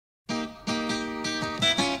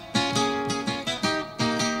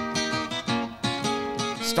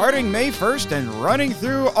starting May 1st and running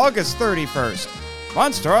through August 31st.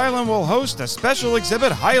 Monster Island will host a special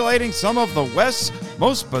exhibit highlighting some of the West's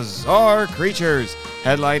most bizarre creatures.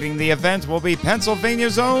 Headlighting the event will be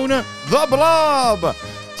Pennsylvania's own The Blob.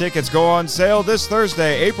 Tickets go on sale this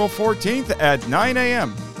Thursday, April 14th at 9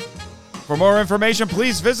 a.m. For more information,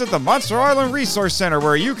 please visit the Monster Island Resource Center,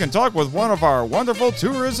 where you can talk with one of our wonderful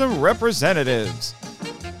tourism representatives.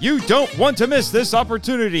 You don't want to miss this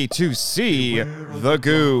opportunity to see the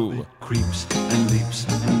goo. It creeps and leaps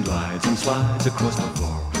and glides and slides across the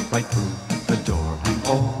floor, right through the door and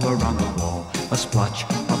all around the wall. A splotch,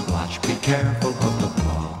 a blotch, be careful of the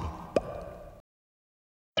blob.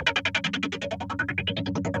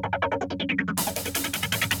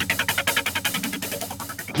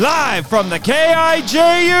 Live from the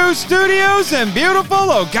KIJU studios in beautiful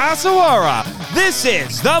Ogasawara, this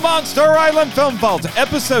is the Monster Island Film Vault,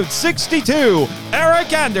 episode 62,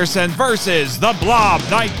 Eric Anderson versus The Blob,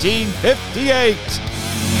 1958.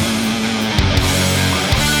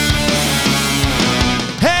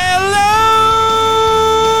 Hello,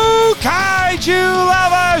 Kaiju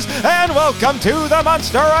lovers, and welcome to the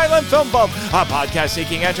Monster Island Film Vault, a podcast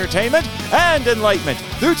seeking entertainment and enlightenment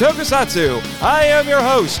through tokusatsu. I am your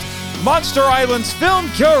host, Monster Island's film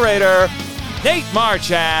curator, Nate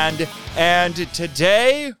Marchand, and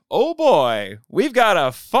today, oh boy, we've got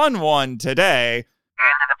a fun one today.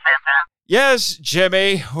 Yes,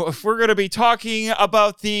 Jimmy, we're going to be talking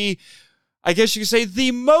about the, I guess you could say,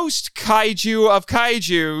 the most kaiju of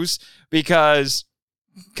kaijus, because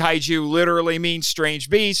kaiju literally means strange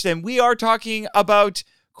beast, and we are talking about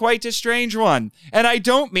quite a strange one. And I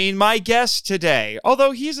don't mean my guest today,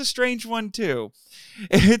 although he's a strange one too.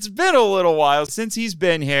 It's been a little while since he's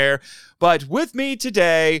been here, but with me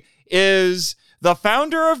today is the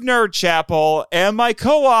founder of Nerd Chapel and my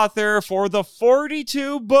co-author for the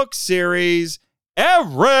 42-book series,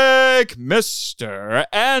 Eric Mr.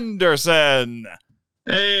 Anderson.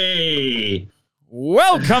 Hey!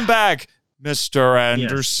 Welcome back, Mr.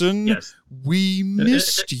 Anderson. Yes. We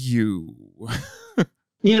missed you.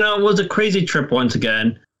 You know, it was a crazy trip once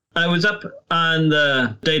again. I was up on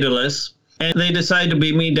the data list, and they decided to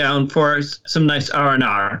beat me down for some nice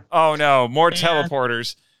R&R. Oh, no. More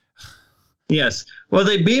teleporters. Yes. Well,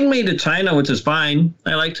 they beamed me to China, which is fine.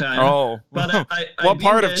 I like China. Oh. But what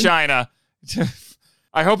part of China?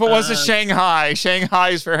 I hope it wasn't Shanghai. Shanghai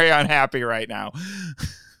is very unhappy right now.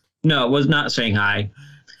 No, it was not Shanghai.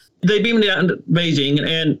 They beamed me down to Beijing,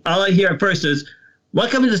 and all I hear at first is,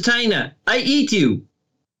 "Welcome to China. I eat you."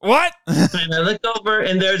 What? And I looked over,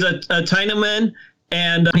 and there's a Chinaman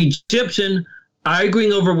and an Egyptian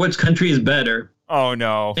arguing over which country is better. Oh,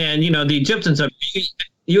 no. And, you know, the Egyptians said,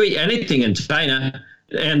 you eat anything in China.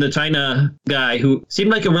 And the China guy, who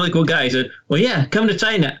seemed like a really cool guy, said, "Well, yeah, come to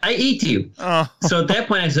China. I eat you." Oh. So at that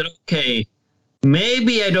point, I said, okay,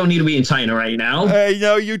 maybe I don't need to be in China right now.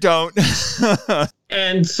 No, you don't.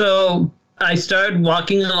 And so I started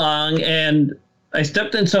walking along, and I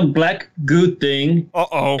stepped in some black goo thing.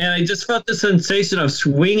 Uh-oh. And I just felt the sensation of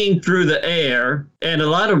swinging through the air and a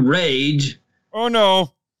lot of rage. Oh,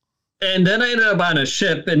 no. And then I ended up on a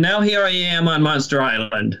ship, and now here I am on Monster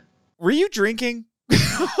Island. Were you drinking?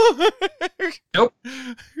 Nope.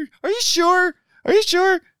 Are you sure? Are you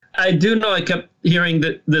sure? I do know I kept hearing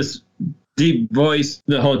this deep voice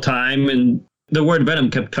the whole time, and the word venom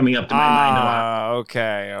kept coming up to my mind a lot.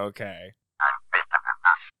 Okay.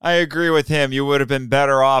 I agree with him. You would have been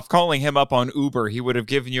better off calling him up on Uber. He would have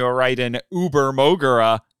given you a ride in Uber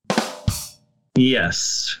Mogura.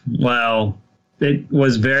 Yes. Well, it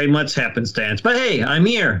was very much happenstance. But hey, I'm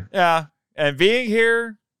here. Yeah, and being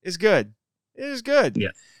here is good. It is good. Yeah.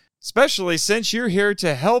 Especially since you're here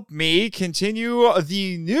to help me continue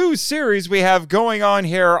the new series we have going on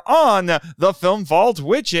here on the Film Vault,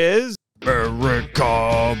 which is America,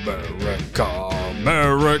 America,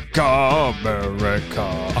 America,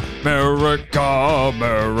 America, America,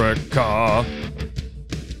 America,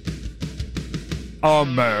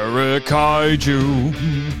 Amerikaiju.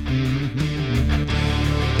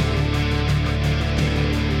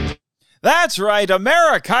 That's right,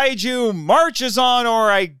 Amerikaiju marches on,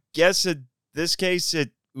 or I guess in this case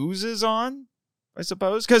it oozes on, I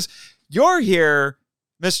suppose, because you're here,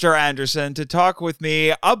 Mr. Anderson, to talk with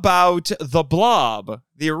me about The Blob,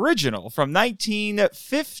 the original from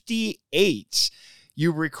 1958.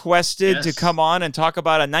 You requested to come on and talk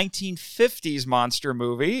about a 1950s monster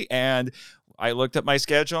movie, and I looked at my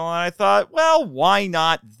schedule and I thought, well, why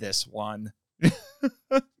not this one?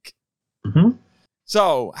 Mm-hmm.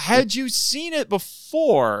 So, had you seen it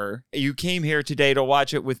before you came here today to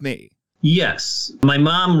watch it with me? Yes. My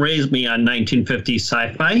mom raised me on 1950s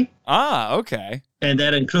sci-fi, Ah, okay. and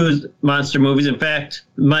that includes monster movies. In fact,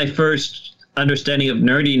 my first understanding of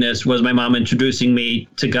nerdiness was my mom introducing me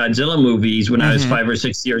to Godzilla movies when I was 5 or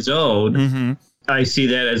 6 years old. Mm-hmm. I see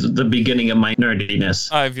that as the beginning of my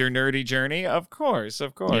nerdiness. Of your nerdy journey? Of course,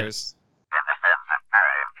 of course. Yes.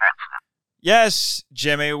 Yes,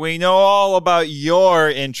 Jimmy, we know all about your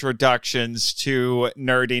introductions to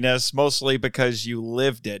nerdiness, mostly because you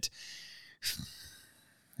lived it.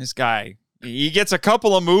 This guy, he gets a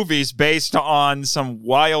couple of movies based on some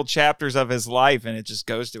wild chapters of his life, and it just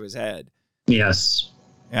goes to his head. Yes.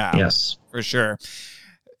 Yeah. Yes. For sure.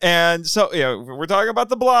 And so, we're talking about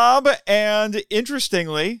the Blob, and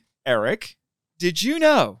interestingly, Eric, did you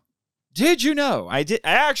know? I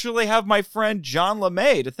actually have my friend John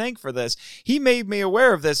LeMay to thank for this. He made me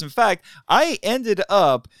aware of this. In fact, I ended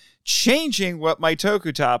up changing what my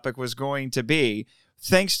Toku topic was going to be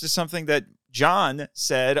thanks to something that John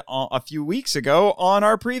said a few weeks ago on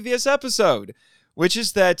our previous episode, which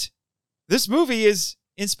is that this movie is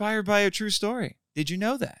inspired by a true story. Did you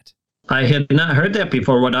know that? I had not heard that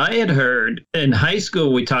before. What I had heard in high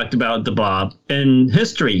school, we talked about the Blob in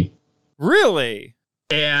history. Really?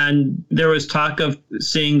 And there was talk of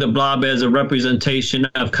seeing the Blob as a representation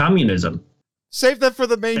of communism. Save that for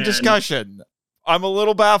the main discussion. I'm a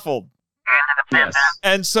little baffled. Yes.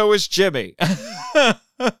 And so is Jimmy.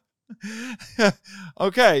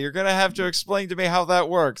 Okay, you're going to have to explain to me how that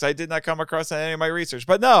works. I did not come across that in any of my research.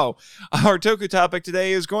 But no, our Toku topic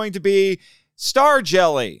today is going to be star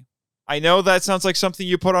jelly. I know that sounds like something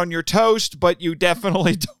you put on your toast, but you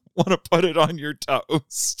definitely don't want to put it on your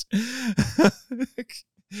toast.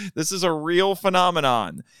 This is a real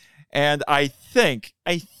phenomenon. And I think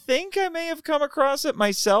I may have come across it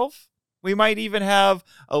myself. We might even have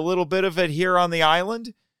a little bit of it here on the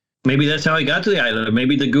island. Maybe that's how I got to the island.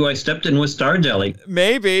 Maybe the goo I stepped in was star jelly.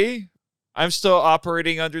 Maybe. I'm still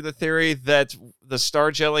operating under the theory that the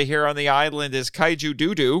star jelly here on the island is kaiju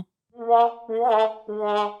doo-doo.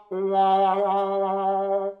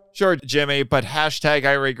 Sure, Jimmy, but hashtag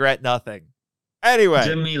I regret nothing. Anyway.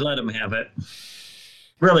 Jimmy, let him have it.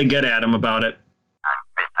 Really get at him about it.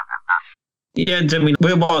 Yeah, Jimmy,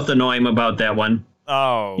 we'll both annoy him about that one.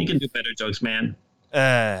 Oh. He can do better jokes, man.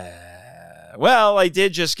 Well, I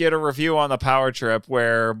did just get a review on the Power Trip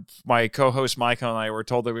where my co-host Michael and I were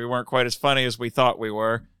told that we weren't quite as funny as we thought we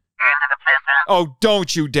were. Oh,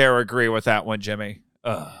 don't you dare agree with that one, Jimmy.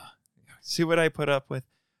 See what I put up with?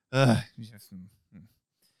 All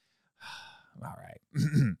right.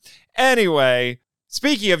 Anyway,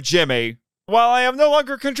 speaking of Jimmy, while I am no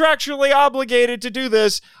longer contractually obligated to do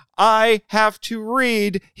this, I have to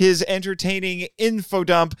read his entertaining info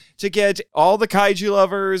dump to get all the kaiju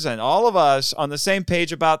lovers and all of us on the same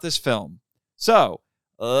page about this film. So,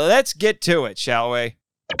 let's get to it, shall we?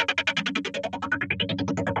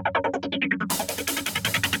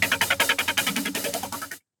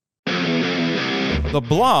 The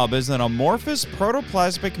Blob is an amorphous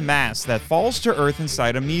protoplasmic mass that falls to Earth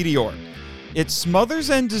inside a meteor. It smothers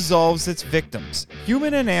and dissolves its victims,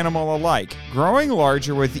 human and animal alike, growing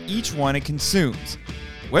larger with each one it consumes.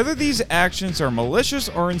 Whether these actions are malicious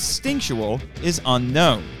or instinctual is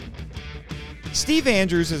unknown. Steve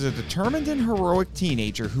Andrews is a determined and heroic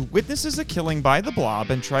teenager who witnesses a killing by the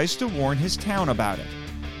Blob and tries to warn his town about it.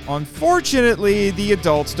 Unfortunately, the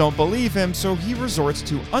adults don't believe him, so he resorts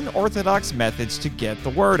to unorthodox methods to get the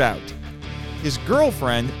word out. His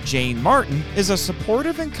girlfriend, Jane Martin, is a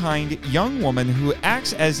supportive and kind young woman who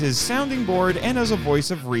acts as his sounding board and as a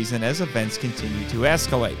voice of reason as events continue to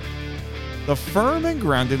escalate. The firm and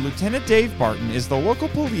grounded Lieutenant Dave Barton is the local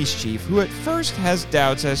police chief who at first has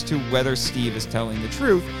doubts as to whether Steve is telling the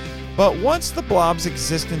truth, but once the Blob's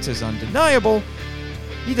existence is undeniable,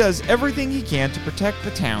 he does everything he can to protect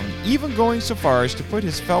the town, even going so far as to put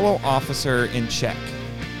his fellow officer in check.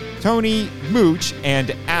 Tony, Mooch,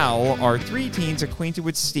 and Al are three teens acquainted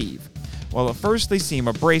with Steve. While at first they seem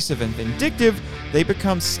abrasive and vindictive, they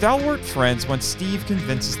become stalwart friends once Steve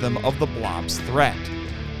convinces them of the Blob's threat.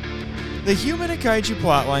 The human and kaiju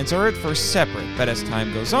plotlines are at first separate, but as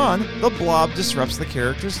time goes on, the Blob disrupts the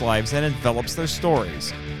characters' lives and envelops their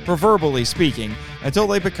stories, proverbially speaking, until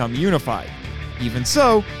they become unified. Even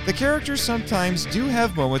so, the characters sometimes do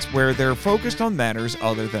have moments where they're focused on matters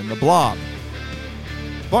other than the Blob.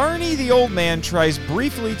 Barney the old man tries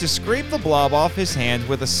briefly to scrape the Blob off his hand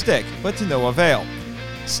with a stick, but to no avail.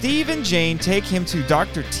 Steve and Jane take him to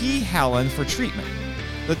Dr. T. Hallen for treatment.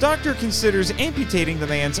 The doctor considers amputating the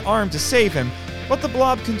man's arm to save him, but the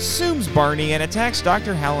Blob consumes Barney and attacks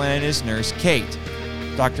Dr. Hallen and his nurse, Kate.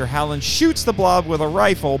 Dr. Hallen shoots the Blob with a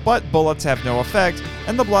rifle, but bullets have no effect,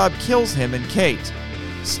 and the Blob kills him and Kate.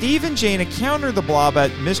 Steve and Jane encounter the Blob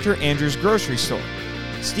at Mr. Andrews' grocery store.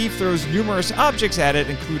 Steve throws numerous objects at it,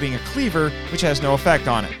 including a cleaver, which has no effect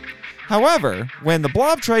on it. However, when the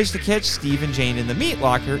Blob tries to catch Steve and Jane in the meat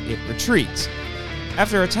locker, it retreats.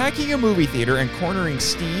 After attacking a movie theater and cornering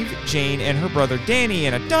Steve, Jane, and her brother Danny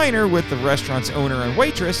in a diner with the restaurant's owner and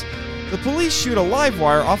waitress, the police shoot a live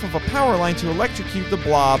wire off of a power line to electrocute the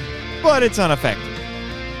Blob, but it's ineffective.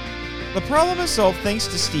 The problem is solved thanks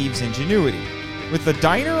to Steve's ingenuity. With the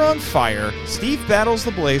diner on fire, Steve battles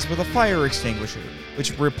the blaze with a fire extinguisher,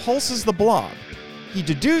 which repulses the Blob. He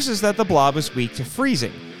deduces that the Blob is weak to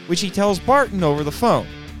freezing, which he tells Barton over the phone.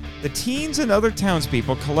 The teens and other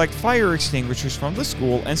townspeople collect fire extinguishers from the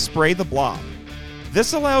school and spray the Blob.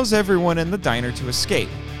 This allows everyone in the diner to escape.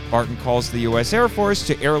 Barton calls the U.S. Air Force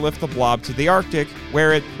to airlift the Blob to the Arctic,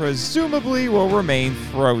 where it presumably will remain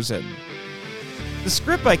frozen. The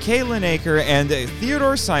script by Kay Lineker and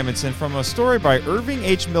Theodore Simonson from a story by Irving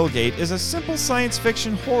H. Milgate is a simple science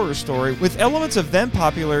fiction horror story with elements of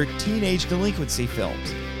then-popular teenage delinquency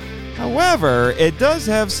films. However, it does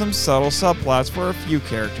have some subtle subplots for a few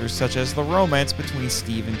characters, such as the romance between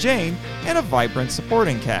Steve and Jane, and a vibrant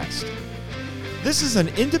supporting cast. This is an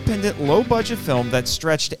independent, low-budget film that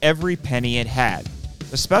stretched every penny it had.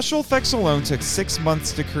 The special effects alone took 6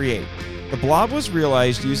 months to create. The Blob was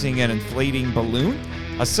realized using an inflating balloon,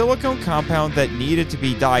 a silicone compound that needed to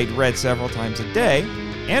be dyed red several times a day,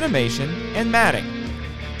 animation, and matting.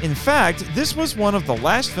 In fact, this was one of the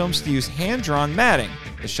last films to use hand-drawn matting,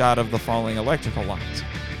 the shot of the falling electrical lines.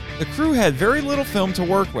 The crew had very little film to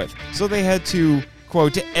work with, so they had to,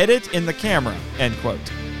 quote, edit in the camera, end quote.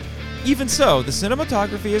 Even so, the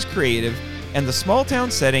cinematography is creative, and the small-town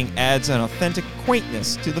setting adds an authentic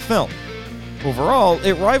quaintness to the film. Overall,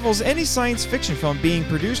 it rivals any science fiction film being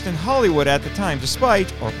produced in Hollywood at the time,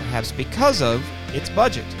 despite, or perhaps because of, its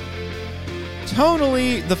budget.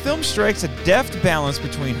 Tonally, the film strikes a deft balance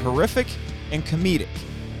between horrific and comedic.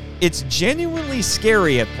 It's genuinely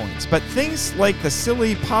scary at points, but things like the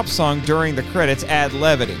silly pop song during the credits add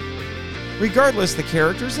levity. Regardless, the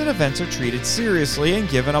characters and events are treated seriously and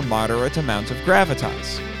given a moderate amount of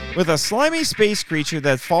gravitas. With a slimy space creature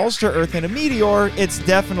that falls to Earth in a meteor, it's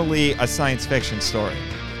definitely a science fiction story.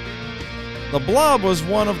 The Blob was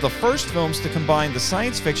one of the first films to combine the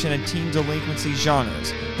science fiction and teen delinquency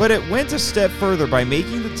genres, but it went a step further by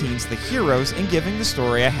making the teens the heroes and giving the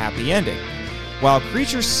story a happy ending. While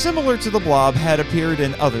creatures similar to the Blob had appeared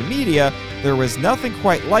in other media, there was nothing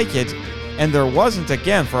quite like it, and there wasn't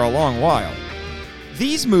again for a long while.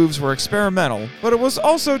 These moves were experimental, but it was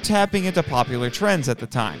also tapping into popular trends at the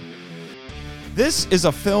time. This is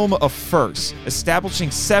a film of firsts, establishing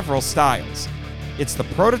several styles. It's the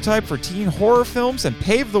prototype for teen horror films and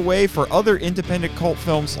paved the way for other independent cult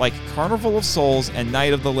films like Carnival of Souls and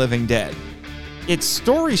Night of the Living Dead. Its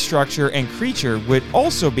story structure and creature would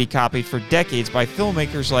also be copied for decades by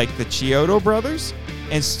filmmakers like the Chiodo brothers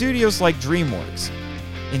and studios like DreamWorks.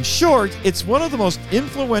 In short, it's one of the most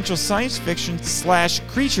influential science fiction /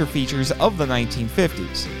 creature features of the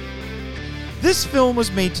 1950s. This film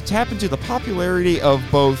was made to tap into the popularity of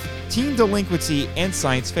both teen delinquency and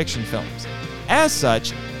science fiction films. As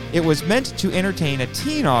such, it was meant to entertain a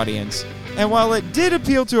teen audience, and while it did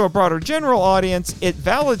appeal to a broader general audience, it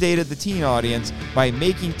validated the teen audience by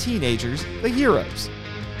making teenagers the heroes.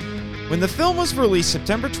 When the film was released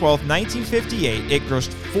September 12, 1958, it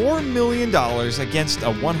grossed $4 million against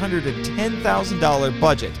a $110,000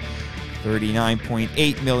 budget,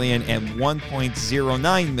 $39.8 million and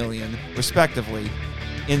 $1.09 million, respectively,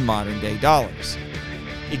 in modern-day dollars.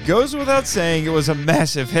 It goes without saying it was a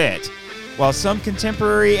massive hit. While some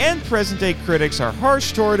contemporary and present-day critics are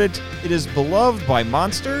harsh toward it, it is beloved by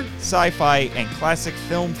monster, sci-fi, and classic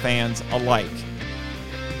film fans alike.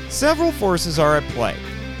 Several forces are at play.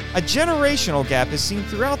 A generational gap is seen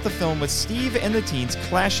throughout the film with Steve and the teens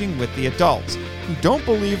clashing with the adults, who don't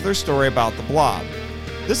believe their story about the Blob.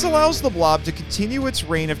 This allows the Blob to continue its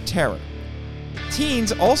reign of terror.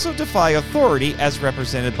 Teens also defy authority as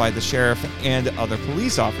represented by the sheriff and other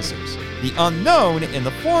police officers. The unknown, in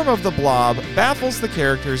the form of the Blob, baffles the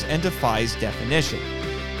characters and defies definition.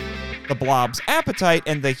 The Blob's appetite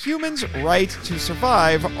and the human's right to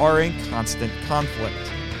survive are in constant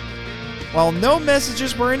conflict. While no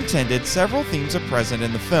messages were intended, several themes are present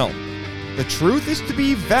in the film. The truth is to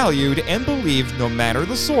be valued and believed no matter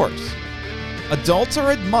the source. Adults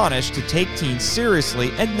are admonished to take teens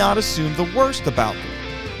seriously and not assume the worst about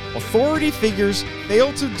them. Authority figures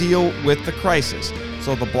fail to deal with the crisis,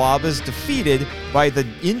 so the Blob is defeated by the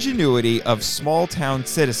ingenuity of small-town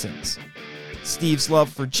citizens. Steve's love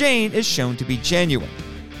for Jane is shown to be genuine.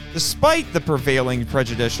 Despite the prevailing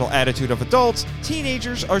prejudicial attitude of adults,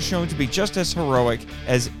 teenagers are shown to be just as heroic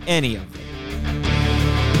as any of them.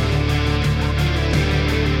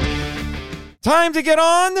 Time to get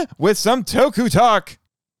on with some Toku Talk.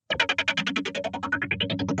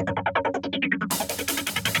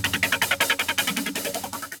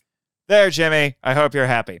 There, Jimmy. I hope you're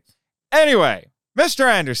happy. Anyway, Mr.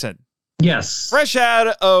 Anderson. Yes. Fresh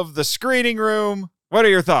out of the screening room, what are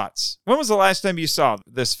your thoughts? When was the last time you saw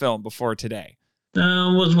this film before today?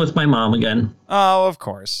 Was with my mom again. Oh, of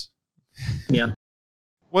course. Yeah.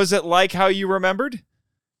 Was it like how you remembered?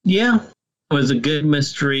 Yeah. It was a good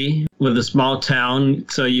mystery with a small town.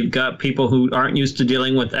 So you've got people who aren't used to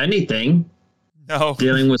dealing with anything. No.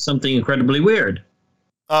 Dealing with something incredibly weird.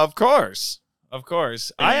 Of course. Of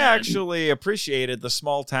course. I And- actually appreciated the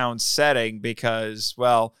small town setting because,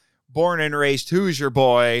 well, born and raised Hoosier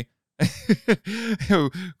boy who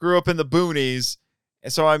grew up in the boonies,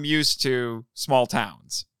 and so I'm used to small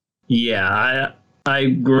towns. Yeah, I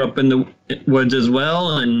grew up in the woods as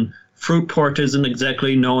well, and Fruitport isn't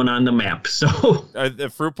exactly known on the map. So The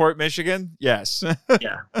Fruitport, Michigan? Yes.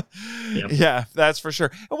 yeah. Yep. Yeah, that's for sure.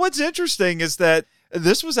 And what's interesting is that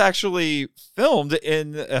this was actually filmed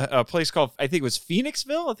in a place called, I think it was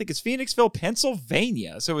Phoenixville. I think it's Phoenixville,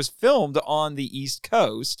 Pennsylvania. So it was filmed on the East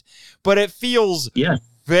Coast, but it feels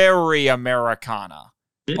very Americana.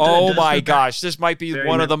 It Oh does my feel gosh, this might be very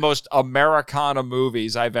one of the most Americana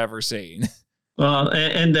movies I've ever seen. Well,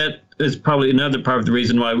 and that is probably another part of the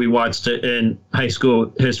reason why we watched it in high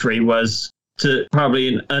school history was to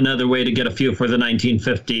probably another way to get a feel for the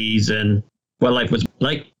 1950s and what life was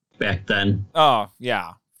like back then. Oh,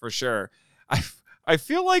 yeah, for sure. I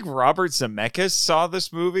feel like Robert Zemeckis saw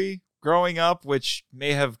this movie growing up, which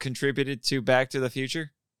may have contributed to Back to the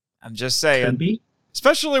Future. I'm just saying. Could be.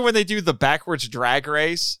 Especially when they do the backwards drag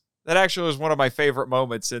race. That actually was one of my favorite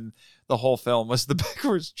moments in the whole film, was the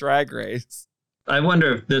backwards drag race. I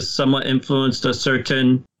wonder if this somewhat influenced a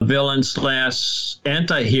certain villain /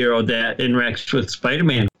 anti-hero that interacts with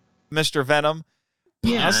Spider-Man. Mr. Venom?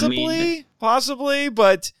 Yeah, Possibly,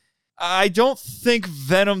 but I don't think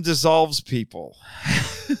Venom dissolves people.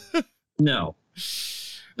 No,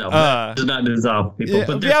 that does not dissolve people. Yeah,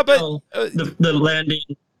 But, yeah, but still, the landing,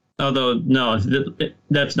 although, no,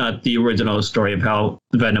 that's not the original story of how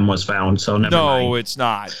Venom was found, so never mind. No, it's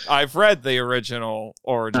not. I've read the original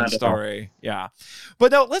origin Not at story. Yeah.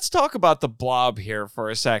 But no, let's talk about the Blob here for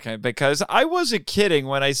a second, because I wasn't kidding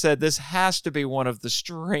when I said this has to be one of the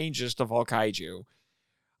strangest of all kaiju.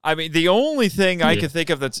 I mean, the only thing I could think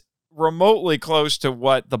of that's remotely close to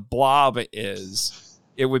what the Blob is,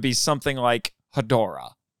 it would be something like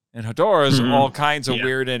Hedorah. And Hedorah's all kinds of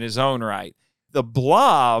weird in his own right. The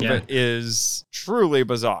Blob is truly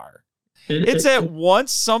bizarre. It's at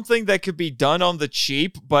once something that could be done on the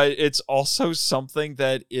cheap, but it's also something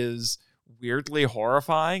that is weirdly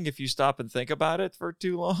horrifying if you stop and think about it for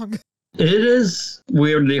too long. It is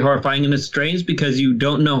weirdly horrifying, and it's strange because you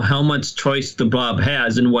don't know how much choice the Blob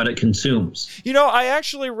has and what it consumes. You know, I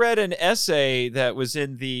actually read an essay that was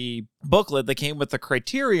in the booklet that came with the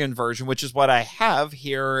Criterion version, which is what I have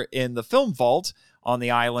here in the film vault on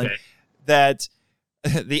the island, that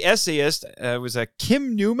the essayist, was a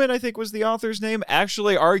Kim Newman, I think was the author's name,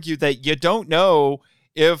 actually argued that you don't know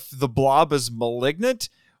if the Blob is malignant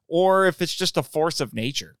or if it's just a force of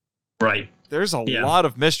nature. Right. There's a lot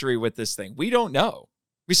of mystery with this thing. We don't know.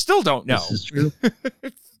 We still don't know. This is true.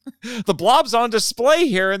 The Blob's on display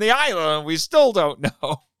here in the island, and we still don't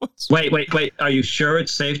know. Wait. Are you sure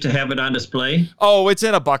it's safe to have it on display? Oh, it's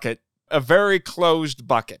in a bucket. A very closed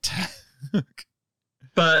bucket.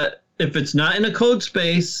 But if it's not in a cold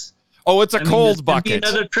space... Oh, it's a cold bucket. It'd be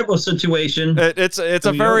another triple situation. It's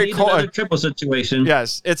a very cold... Another triple situation.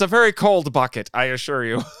 Yes, it's a very cold bucket, I assure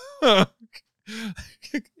you.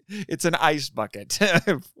 It's an ice bucket.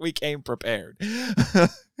 We came prepared.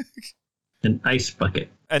 An ice bucket.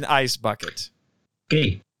 An ice bucket.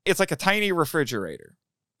 Okay. It's like a tiny refrigerator.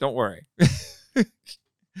 Don't worry.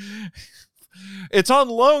 It's on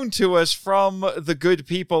loan to us from the good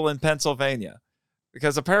people in Pennsylvania,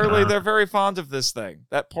 because apparently they're very fond of this thing.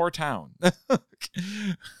 That poor town.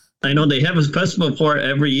 I know they have a festival for it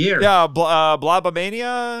every year. Yeah,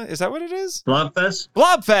 Blobomania? Is that what it is? Blobfest?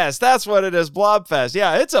 Blobfest, that's what it is, Blobfest.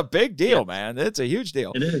 Yeah, it's a big deal, man. It's a huge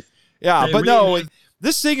deal. It is. Yeah, They but really no,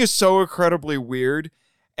 this thing is so incredibly weird,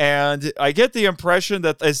 and I get the impression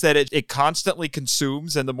that it constantly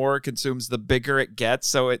consumes, and the more it consumes, the bigger it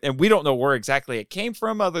gets. And we don't know where exactly it came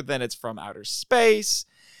from, other than it's from outer space,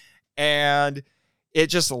 and It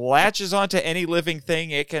just latches onto any living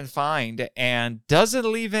thing it can find and doesn't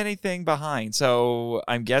leave anything behind. So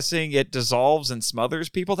I'm guessing it dissolves and smothers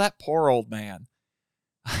people. That poor old man.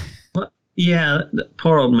 Well, yeah,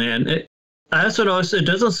 poor old man. I also noticed it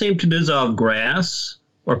doesn't seem to dissolve grass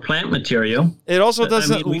or plant material. It also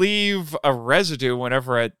doesn't leave a residue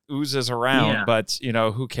whenever it oozes around, but,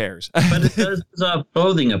 who cares? But it does dissolve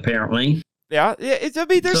clothing, apparently. Yeah,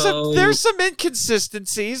 there's some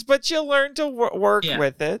inconsistencies, but you learn to work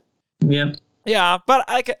with it. Yeah. Yeah, but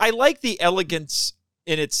I like the elegance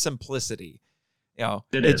in its simplicity.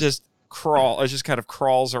 It just kind of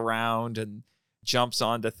crawls around and jumps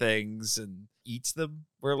onto things and eats them,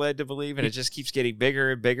 we're led to believe, and it just keeps getting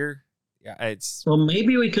bigger and bigger. Yeah, well,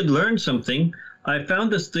 maybe we could learn something. I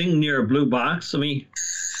found this thing near a blue box.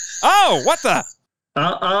 Oh, what the?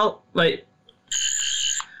 I'll wait.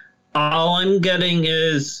 All I'm getting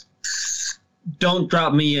is don't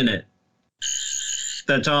drop me in it.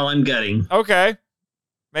 That's all I'm getting. Okay.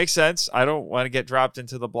 Makes sense. I don't want to get dropped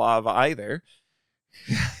into the blob either.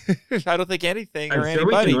 I don't think anything or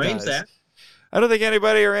anybody does. That. I don't think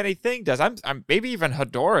anybody or anything does. I'm maybe even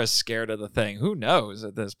Hedora's scared of the thing. Who knows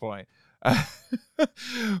at this point?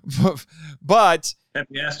 But have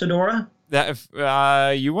you asked Hedora? That if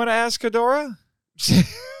you want to ask Hedora?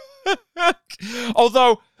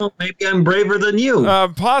 Although, well, maybe I'm braver than you.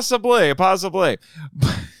 Possibly.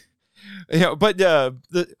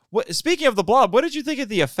 Speaking of the blob, what did you think of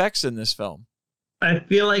the effects in this film? I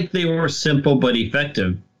feel like they were simple but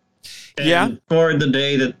effective. And for the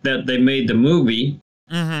day that they made the movie,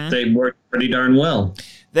 they worked pretty darn well.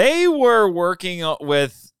 They were working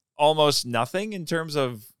with almost nothing in terms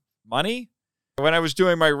of money. When I was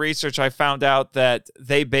doing my research, I found out that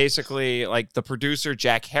they basically, like the producer,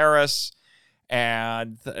 Jack Harris,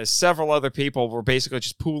 and several other people were basically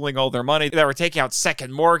just pooling all their money. They were taking out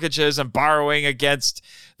second mortgages and borrowing against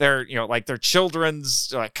their, their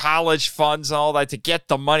children's college funds and all that to get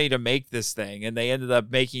the money to make this thing. And they ended up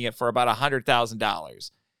making it for about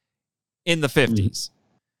 $100,000 in the 50s.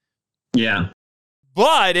 Yeah.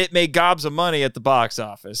 But it made gobs of money at the box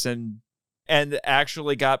office and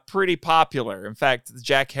actually got pretty popular. In fact,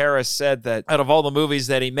 Jack Harris said that out of all the movies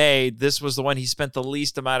that he made, this was the one he spent the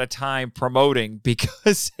least amount of time promoting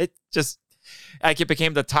because it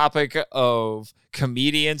became the topic of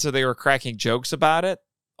comedians, so they were cracking jokes about it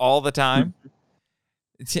all the time.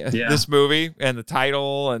 This movie and the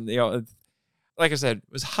title and, like I said, it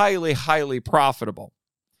was highly, highly profitable.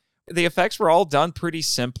 The effects were all done pretty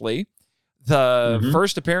simply. The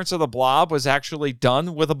first appearance of the Blob was actually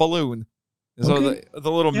done with a balloon. So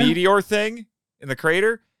the little meteor thing in the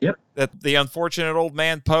crater that the unfortunate old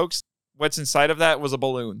man pokes, what's inside of that was a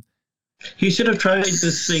balloon. He should have tried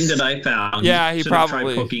this thing that I found. Yeah, he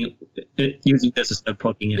probably tried poking it, using this instead of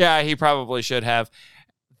poking it. Yeah, he probably should have.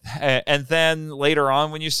 And then later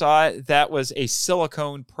on when you saw it, that was a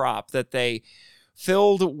silicone prop that they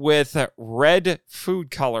filled with red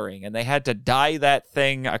food coloring, and they had to dye that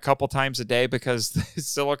thing a couple times a day because the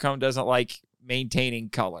silicone doesn't like maintaining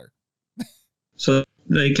color. So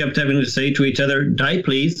they kept having to say to each other, "Die,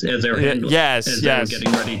 please," as they were they were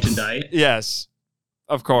getting ready to die. Yes,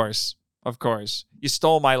 of course. You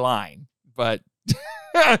stole my line, but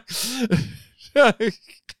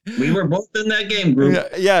we were both in that game group.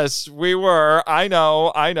 Yes, we were. I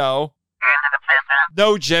know.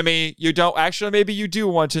 No, Jimmy, you don't. Actually, maybe you do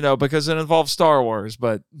want to know because it involves Star Wars,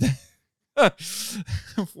 but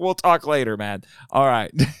we'll talk later, man. All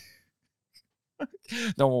right.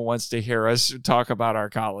 No one wants to hear us talk about our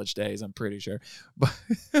college days, I'm pretty sure.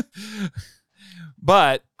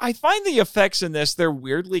 But I find the effects in this, they're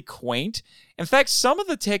weirdly quaint. In fact, some of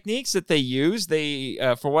the techniques that they use,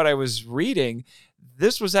 for what I was reading,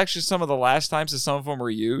 this was actually some of the last times that some of them were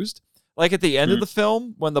used. Like at the end of the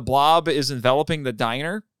film, when the Blob is enveloping the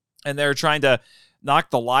diner and they're trying to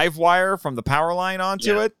knock the live wire from the power line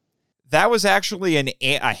onto it, that was actually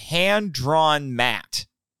a hand-drawn mat.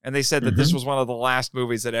 And they said that this was one of the last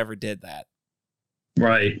movies that ever did that.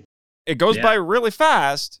 Right. It goes by really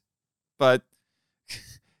fast, but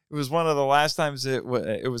it was one of the last times it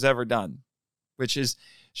was ever done, which is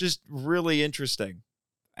just really interesting.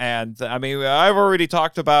 And I mean, I've already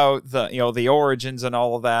talked about the origins and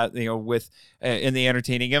all of that, with in the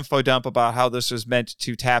entertaining info dump about how this was meant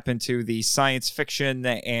to tap into the science fiction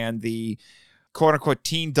and the quote unquote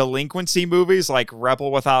teen delinquency movies like Rebel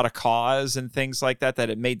Without a Cause and things like that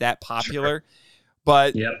it made that popular. Sure.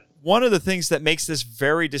 But one of the things that makes this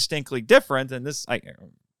very distinctly different, and I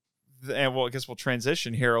guess we'll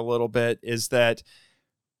transition here a little bit, is that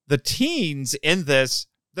the teens in this,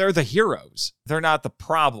 they're the heroes. They're not the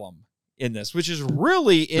problem in this, which is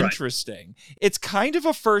really interesting. Right. It's kind of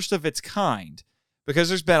a first of its kind because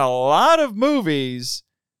there's been a lot of movies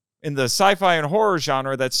in the sci-fi and horror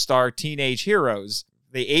genre that star teenage heroes.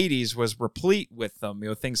 The 80s was replete with them,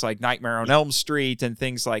 things like Nightmare on Elm Street and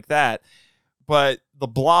things like that. But the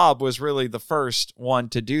Blob was really the first one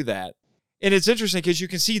to do that. And it's interesting because you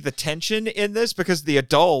can see the tension in this because a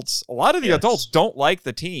lot of the adults don't like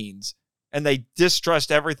the teens and they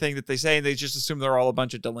distrust everything that they say and they just assume they're all a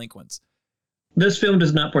bunch of delinquents. This film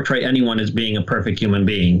does not portray anyone as being a perfect human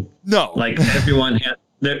being. No. Like everyone has,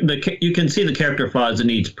 you can see the character flaws in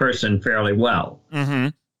each person fairly well. Mm-hmm.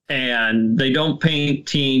 And they don't paint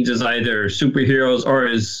teens as either superheroes or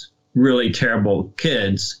as really terrible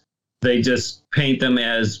kids. They just paint them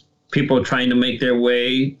as people trying to make their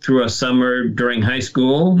way through a summer during high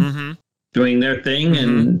school, doing their thing,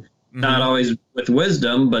 and not always with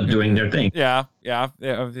wisdom, but doing their thing. Yeah.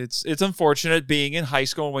 It's unfortunate being in high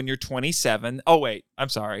school when you're 27. Oh, wait, I'm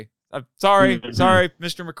sorry, Mr.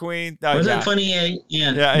 McQueen. Was that funny?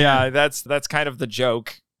 Yeah. That's kind of the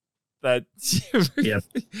joke. That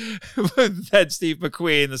that Steve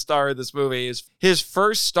McQueen, the star of this movie, is his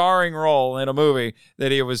first starring role in a movie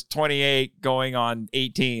that he was 28 going on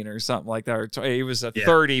 18 or something like that. Or he was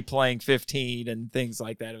 30 playing 15 and things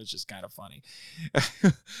like that. It was just kind of funny.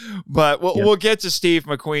 But we'll get to Steve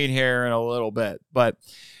McQueen here in a little bit. But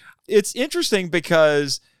it's interesting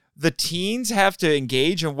because the teens have to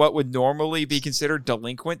engage in what would normally be considered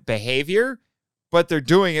delinquent behavior, but they're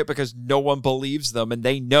doing it because no one believes them and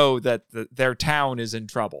they know that their town is in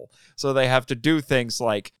trouble. So they have to do things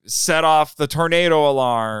like set off the tornado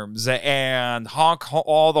alarms and honk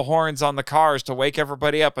all the horns on the cars to wake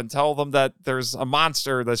everybody up and tell them that there's a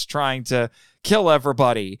monster that's trying to kill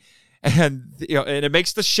everybody. And and it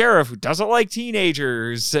makes the sheriff, who doesn't like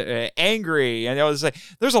teenagers, angry. And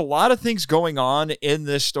there's a lot of things going on in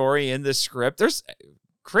this story, in this script. There's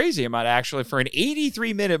crazy amount, actually. For an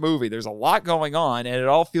 83-minute movie, there's a lot going on, and it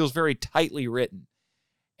all feels very tightly written.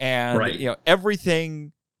 And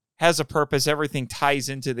everything has a purpose. Everything ties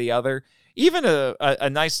into the other. Even a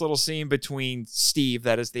nice little scene between Steve,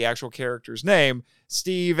 that is the actual character's name,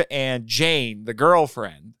 Steve, and Jane, the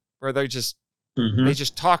girlfriend, where they just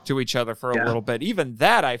talk to each other for a little bit. Even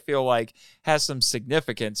that, I feel like, has some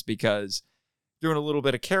significance because doing a little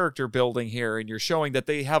bit of character building here, and you're showing that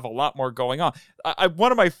they have a lot more going on.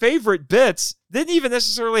 One of my favorite bits didn't even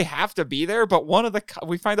necessarily have to be there, but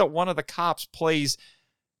we find out one of the cops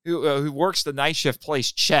who works the night shift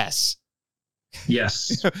plays chess.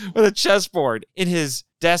 Yes. With a chessboard in his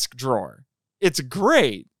desk drawer. It's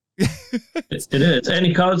great. It is. And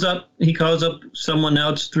he calls up someone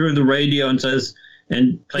else through the radio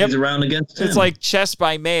and plays around against him. It's like chess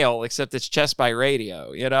by mail, except it's chess by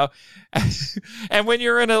radio, And when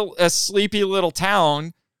you're in a sleepy little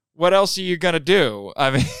town, what else are you going to do?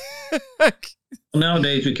 I mean,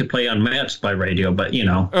 nowadays we could play Unmatched by radio, but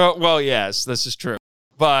well, yes, this is true.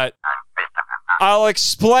 But I'll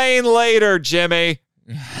explain later, Jimmy.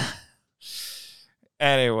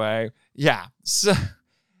 Anyway, yeah. So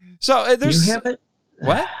there's... You haven't...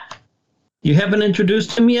 What? You haven't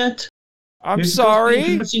introduced him yet? You're sorry.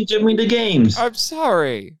 Introducing Jimmy to games. I'm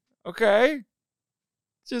sorry. Okay.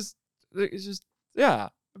 It's just, yeah.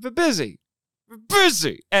 I've been busy.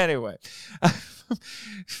 Anyway.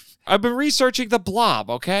 I've been researching the Blob,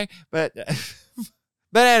 okay?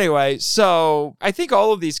 But anyway, so I think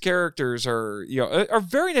all of these characters are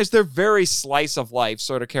very nice. They're very slice of life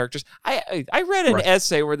sort of characters. I read an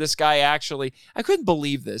essay where this guy I couldn't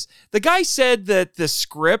believe this. The guy said that the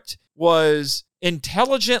script was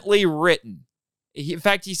intelligently written. In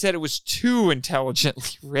fact, he said it was too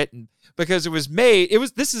intelligently written because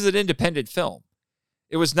this is an independent film.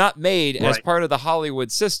 It was not made as part of the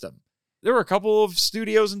Hollywood system. There were a couple of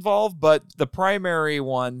studios involved, but the primary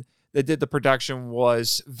one that did the production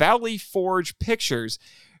was Valley Forge Pictures,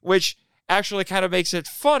 which actually kind of makes it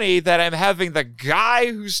funny that I'm having the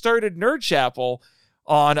guy who started Nerd Chapel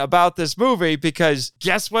on about this movie, because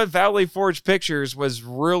guess what Valley Forge Pictures was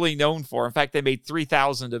really known for? In fact, they made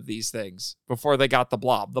 3,000 of these things before they got The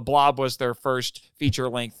Blob. The Blob was their first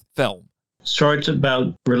feature-length film. Shorts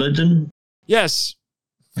about religion? Yes.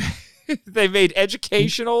 They made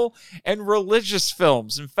educational and religious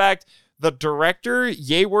films. In fact, the director,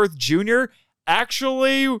 Yeworth Jr.,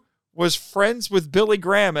 actually was friends with Billy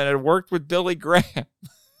Graham and had worked with Billy Graham.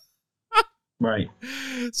 Right.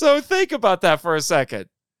 So think about that for a second.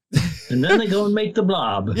 And then they go and make The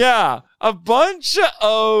Blob. Yeah. A bunch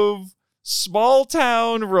of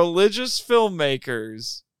small-town religious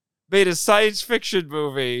filmmakers made a science fiction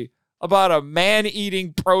movie about a man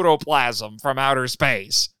eating protoplasm from outer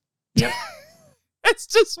space. Yep. It's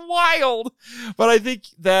just wild. But I think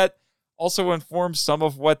that also informs some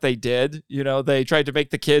of what they did. You know, they tried to make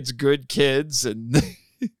the kids good kids, and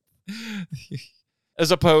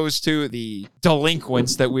as opposed to the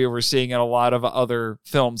delinquents that we were seeing in a lot of other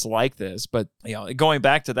films like this. But, you know, going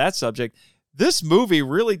back to that subject, this movie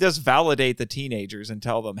really does validate the teenagers and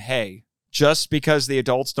tell them, hey, just because the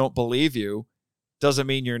adults don't believe you doesn't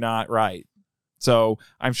mean you're not right. So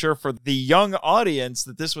I'm sure for the young audience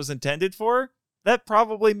that this was intended for, that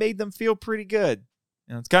probably made them feel pretty good.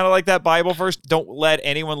 You know, it's kind of like that Bible verse, don't let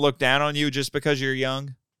anyone look down on you just because you're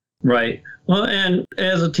young. Right. Well, and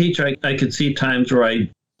as a teacher, I could see times where I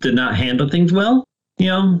did not handle things well. You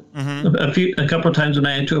know, a couple of times when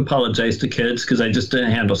I had to apologize to kids because I just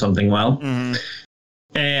didn't handle something well.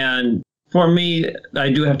 And for me,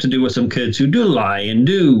 I do have to do with some kids who do lie and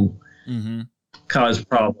do cause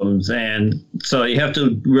problems. And so you have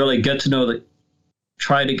to really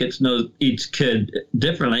try to get to know each kid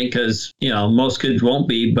differently because, you know, most kids won't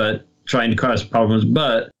be, but trying to cause problems.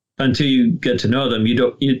 But until you get to know them,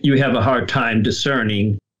 you have a hard time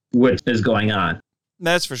discerning what is going on.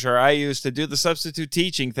 That's for sure. I used to do the substitute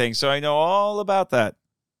teaching thing, so I know all about that.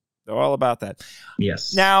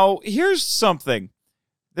 Yes. Now, here's something.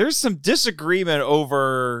 There's some disagreement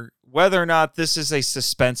over whether or not this is a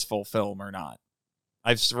suspenseful film or not.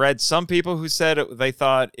 I've read some people who said they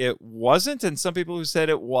thought it wasn't, and some people who said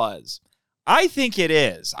it was. I think it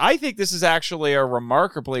is. I think this is actually a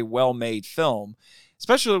remarkably well-made film,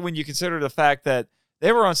 especially when you consider the fact that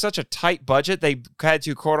they were on such a tight budget, they had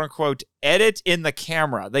to, quote-unquote, edit in the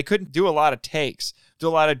camera. They couldn't do a lot of takes, do a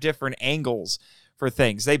lot of different angles for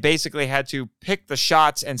things. They basically had to pick the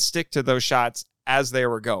shots and stick to those shots as they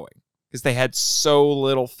were going because they had so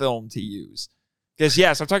little film to use. Because,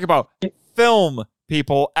 yes, I'm talking about film,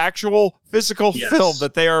 people, actual physical film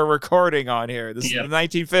that they are recording on here. This is the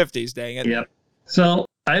 1950s, dang it. Yep. So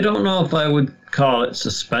I don't know if I would call it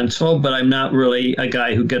suspenseful, but I'm not really a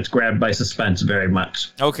guy who gets grabbed by suspense very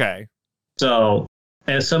much. Okay. So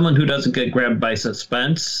as someone who doesn't get grabbed by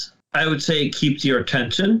suspense, I would say it keeps your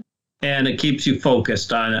attention and it keeps you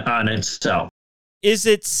focused on itself. Is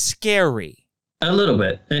it scary? A little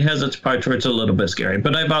bit. It has its parts where it's a little bit scary,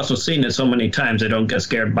 but I've also seen it so many times I don't get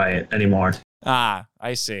scared by it anymore. Ah,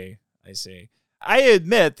 I see. I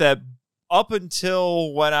admit that up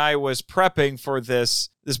until when I was prepping for this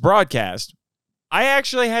broadcast, I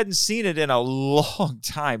actually hadn't seen it in a long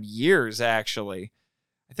time, years actually.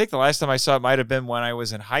 I think the last time I saw it might have been when I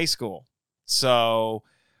was in high school. So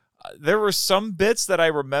there were some bits that I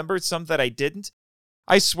remembered, some that I didn't.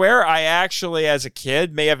 I swear I actually, as a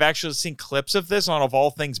kid, may have actually seen clips of this on, of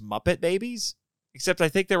all things, Muppet Babies. Except I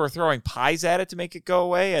think they were throwing pies at it to make it go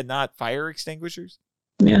away and not fire extinguishers.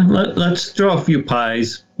 Yeah, let's throw a few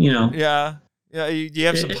pies, you know. Yeah. You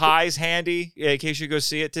have some pies handy in case you go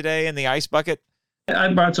see it today in the ice bucket?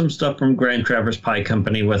 I brought some stuff from Grand Traverse Pie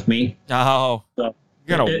Company with me. Oh, so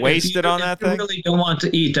you're going to waste it on that thing? If you really don't want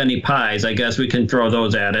to eat any pies, I guess we can throw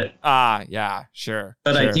those at it. Ah, yeah, sure.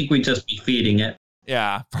 But sure. I think we'd just be feeding it.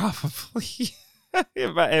 Yeah, probably.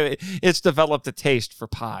 It's developed a taste for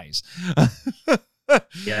pies.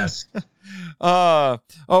 Yes. Oh,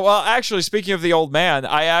 well, actually, speaking of the old man,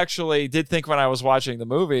 I actually did think when I was watching the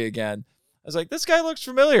movie again, I was like, this guy looks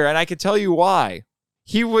familiar, and I can tell you why.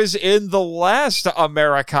 He was in the last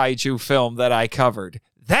Amerikaiju film that I covered.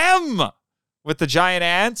 Them! With the giant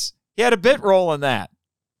ants. He had a bit role in that.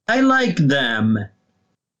 I like them.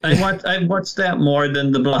 I've watched that more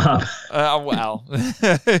than the Blob. Well.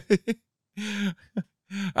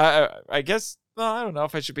 I guess, well, I don't know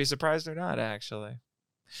if I should be surprised or not, actually.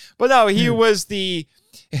 But no, he was the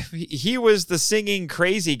singing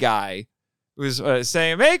crazy guy who was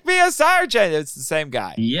saying, make me a sergeant. It's the same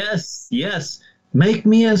guy. Yes. Make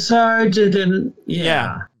me a sergeant. And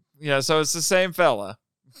yeah, so it's the same fella.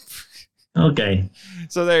 Okay.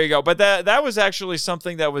 So there you go. But that was actually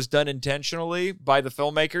something that was done intentionally by the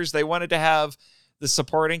filmmakers. They wanted to have the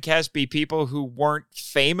supporting cast be people who weren't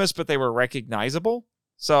famous, but they were recognizable.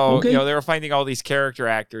 So, they were finding all these character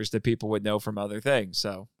actors that people would know from other things.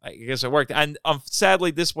 So I guess it worked. And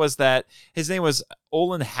sadly, this was that. His name was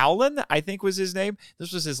Olin Howland, I think was his name.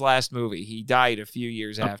 This was his last movie. He died a few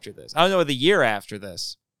years after this. Oh, no, the year after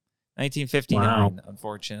this. 1959,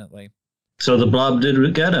 unfortunately. So the Blob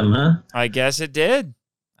did get him, huh? I guess it did.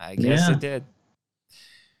 It did.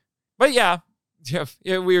 But yeah,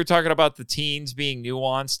 we were talking about the teens being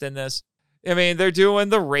nuanced in this. I mean, they're doing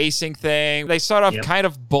the racing thing. They start off kind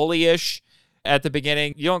of bullyish at the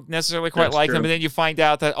beginning. You don't necessarily quite like them, and then you find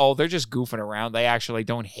out that, they're just goofing around. They actually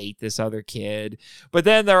don't hate this other kid. But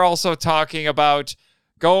then they're also talking about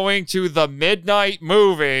going to the midnight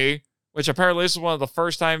movie which apparently this is one of the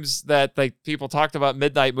first times that people talked about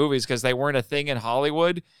midnight movies because they weren't a thing in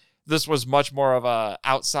Hollywood. This was much more of a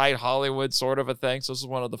outside Hollywood sort of a thing. So this is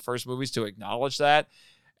one of the first movies to acknowledge that.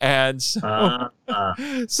 And so,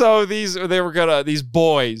 so these teenage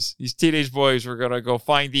boys were gonna go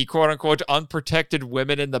find the quote unquote unprotected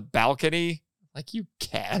women in the balcony. Like, you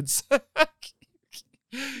cats. What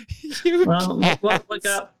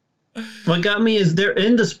got me is they're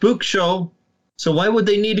in the spook show. So why would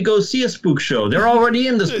they need to go see a spook show? They're already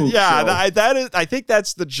in the spook show. Yeah, I think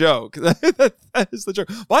that's the joke. That is the joke.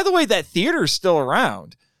 By the way, that theater's still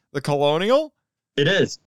around. The Colonial? It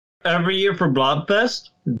is. Every year for Blobfest,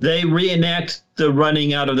 they reenact the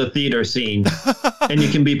running out of the theater scene, and you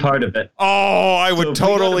can be part of it. Oh, I would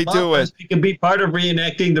totally do it. You can be part of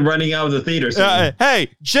reenacting the running out of the theater scene. Hey,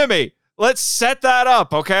 Jimmy, let's set that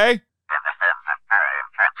up, okay?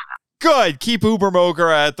 Good. Keep Uber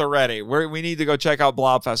Mogra at the ready. We need to go check out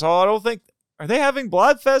Blobfest. Oh, I don't think... Are they having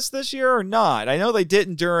Blobfest this year or not? I know they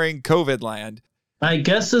didn't during COVID land. I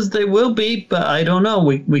guess as they will be, but I don't know.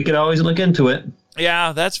 We could always look into it.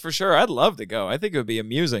 Yeah, that's for sure. I'd love to go. I think it would be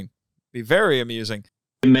amusing. Be very amusing.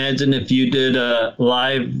 Imagine if you did a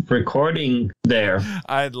live recording there.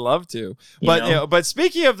 I'd love to. But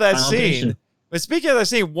speaking of that scene... But speaking of that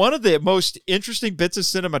scene, one of the most interesting bits of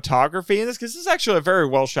cinematography in this, because this is actually a very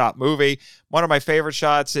well shot movie. One of my favorite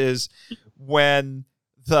shots is when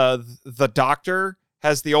the doctor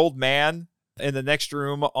has the old man in the next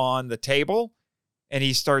room on the table, and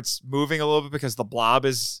he starts moving a little bit because the blob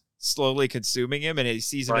is slowly consuming him, and he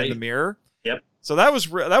sees him in the mirror. Yep. So that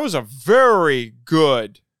was a very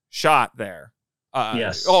good shot there.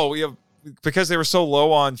 Yes. Because they were so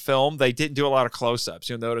low on film, they didn't do a lot of close-ups.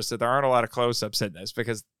 You'll notice that there aren't a lot of close-ups in this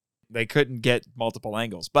because they couldn't get multiple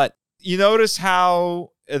angles. But you notice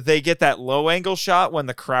how they get that low-angle shot when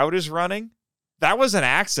the crowd is running? That was an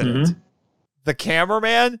accident. Mm-hmm. The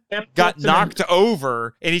cameraman got knocked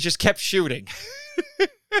over, and he just kept shooting.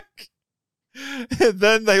 And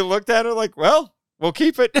then they looked at it like, well, we'll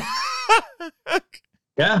keep it.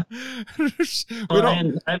 Yeah.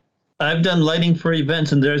 I've done lighting for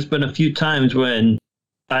events, and there's been a few times when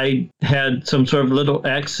I had some sort of little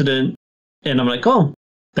accident, and I'm like, oh,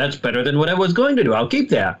 that's better than what I was going to do. I'll keep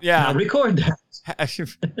that. Yeah. I'll record that.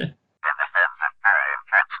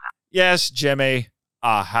 Yes, Jimmy,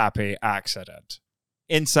 a happy accident.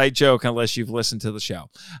 Inside joke, unless you've listened to the show.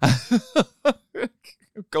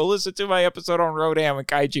 Go listen to my episode on Rodan and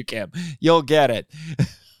Kaiju Kim. You'll get it.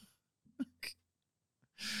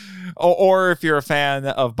 Or if you're a fan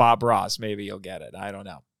of Bob Ross, maybe you'll get it. I don't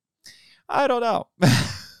know.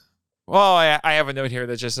 Well, I have a note here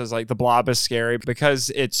that just says, like, the blob is scary because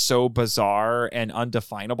it's so bizarre and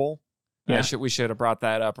undefinable. Yeah. We should have brought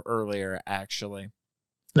that up earlier, actually.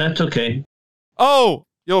 That's okay. Oh,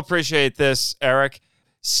 you'll appreciate this, Eric.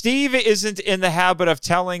 Steve isn't in the habit of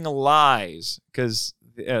telling lies because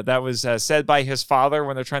that was said by his father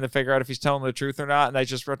when they're trying to figure out if he's telling the truth or not. And I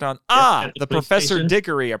just wrote down, the Professor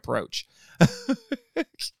Diggory approach.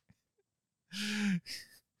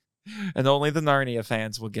 And only the Narnia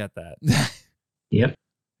fans will get that. Yep.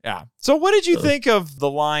 Yeah. So what did you think of the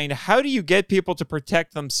line, how do you get people to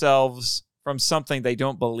protect themselves from something they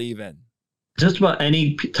don't believe in? Just about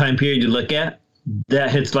any time period you look at,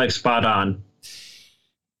 that hits like spot on.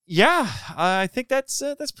 Yeah, I think that's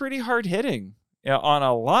pretty hard hitting. On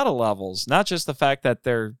a lot of levels, not just the fact that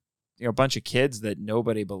they're a bunch of kids that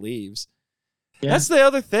nobody believes. Yeah. That's the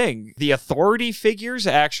other thing. The authority figures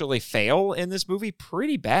actually fail in this movie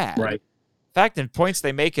pretty bad. Right. In fact, in points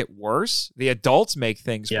they make it worse. The adults make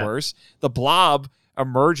things worse. The blob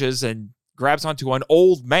emerges and grabs onto an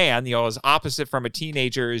old man, as opposite from a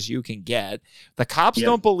teenager as you can get. The cops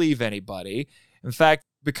don't believe anybody. In fact,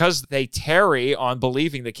 because they tarry on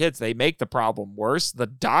believing the kids, they make the problem worse. The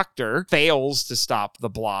doctor fails to stop the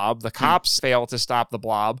blob. The cops fail to stop the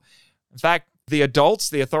blob. In fact, the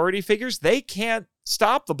adults, the authority figures, they can't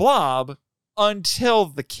stop the blob until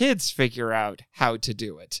the kids figure out how to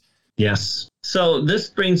do it. Yes. So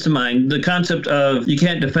this brings to mind the concept of you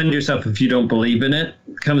can't defend yourself if you don't believe in it.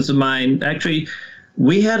 Comes to mind. Actually,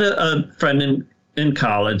 we had a friend in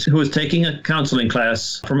college who was taking a counseling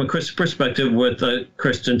class from a Christian perspective with a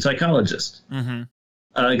Christian psychologist,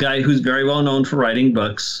 a guy who's very well known for writing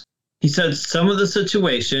books. He said some of the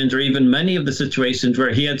situations, or even many of the situations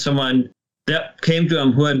where he had someone that came to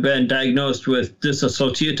him who had been diagnosed with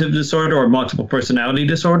dissociative disorder or multiple personality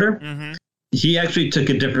disorder, he actually took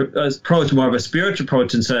a different approach, more of a spiritual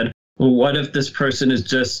approach, and said, well, what if this person is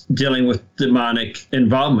just dealing with demonic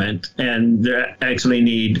involvement and they actually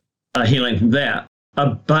need a healing from that? a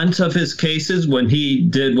bunch of his cases, when he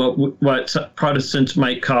did what Protestants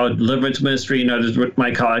might call deliverance ministry and others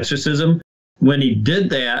might call exorcism, when he did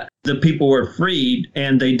that, the people were freed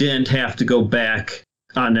and they didn't have to go back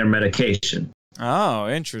on their medication. Oh,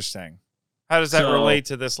 interesting. How does that relate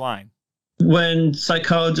to this line? When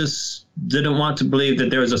psychologists didn't want to believe that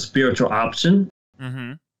there was a spiritual option,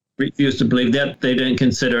 refused to believe that, they didn't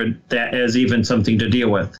consider that as even something to deal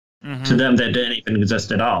with. To them, that didn't even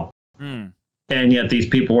exist at all. And yet these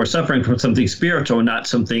people were suffering from something spiritual, not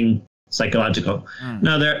something psychological.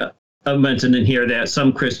 Now, there I mentioned in here that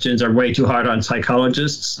some Christians are way too hard on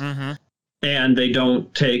psychologists, and they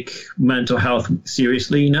don't take mental health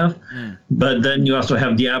seriously enough. But then you also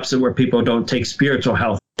have the opposite, where people don't take spiritual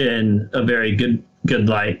health in a very good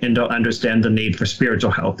light and don't understand the need for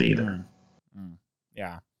spiritual health either.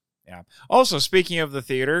 Yeah. Also, speaking of the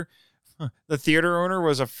theater owner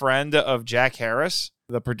was a friend of Jack Harris,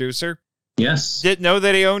 the producer. Yes. Didn't know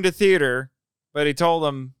that he owned a theater, but he told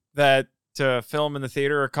him that to film in the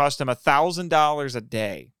theater, it cost him $1,000 a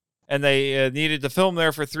day. And they needed to film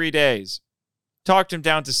there for 3 days. Talked him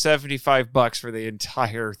down to $75 for the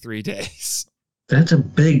entire 3 days. That's a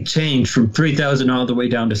big change from $3,000 all the way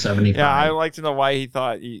down to $75. Yeah, I like to know why he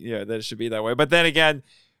thought that it should be that way. But then again,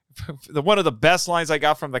 one of the best lines I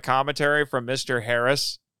got from the commentary from Mr.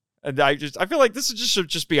 Harris, and I feel like this should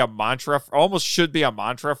just be a mantra, almost should be a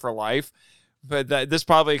mantra for life. But this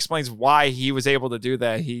probably explains why he was able to do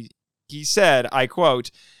that. He said, I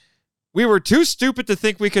quote, "We were too stupid to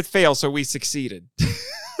think we could fail, so we succeeded."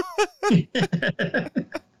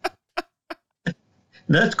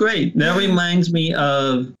 That's great. That reminds me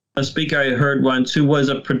of a speaker I heard once who was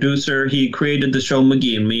a producer. He created the show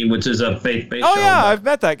McGee and Me, which is a faith-based show. Oh, yeah, I've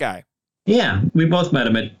met that guy. Yeah, we both met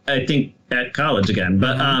him at college again.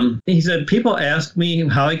 But he said, people ask me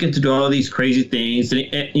how I get to do all these crazy things. And,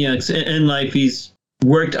 in life, he's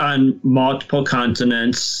worked on multiple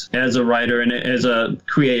continents as a writer and as a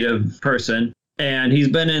creative person. And he's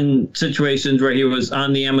been in situations where he was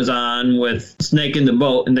on the Amazon with a snake in the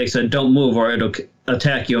boat, and they said, don't move or it'll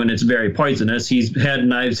attack you, and it's very poisonous. He's had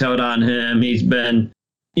knives held on him. He's been,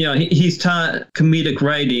 he's taught comedic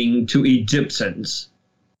writing to Egyptians.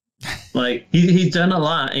 Like, he's done a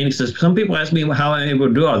lot. And he says, some people ask me how I'm able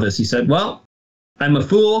to do all this. He said, well, I'm a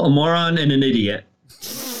fool, a moron, and an idiot.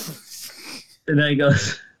 And then he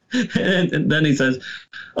goes, and then he says,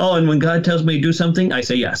 oh, and when God tells me to do something, I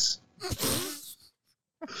say yes.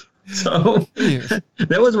 So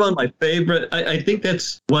that was one of my favorite. I think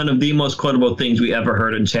that's one of the most quotable things we ever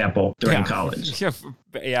heard in chapel during college.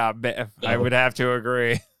 Yeah, I would have to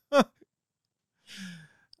agree.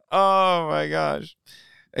 Oh my gosh.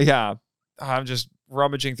 Yeah, I'm just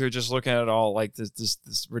rummaging through, just looking at all like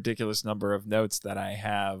this ridiculous number of notes that I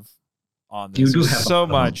have on this. You do have so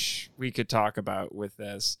much we could talk about with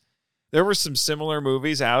this. There were some similar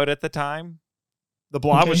movies out at the time. The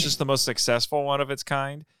Blob was just the most successful one of its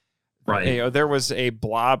kind. Right. There was a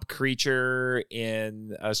blob creature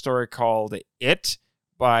in a story called It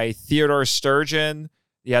by Theodore Sturgeon.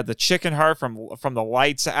 You had the chicken heart from the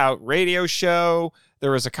Lights Out radio show. There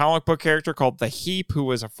was a comic book character called The Heap, who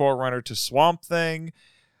was a forerunner to Swamp Thing.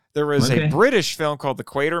 There was a British film called The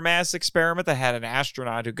Quatermass Experiment that had an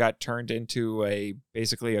astronaut who got turned into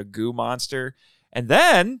basically a goo monster. And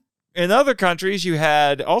then in other countries, you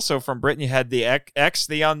had also from Britain, you had the X,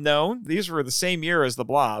 The Unknown. These were the same year as The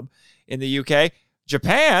Blob. In the UK,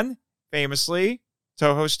 Japan, famously,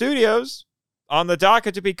 Toho Studios, on the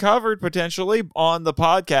docket to be covered potentially on the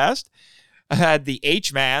podcast, had The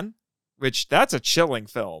H-Man, which that's a chilling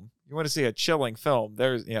film. You want to see a chilling film?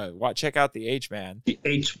 There's, check out The H-Man. The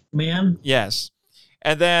H-Man? Yes.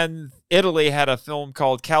 And then Italy had a film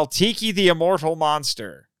called Kaltiki the Immortal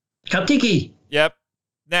Monster. Kaltiki! Yep.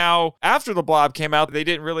 Now, after The Blob came out, they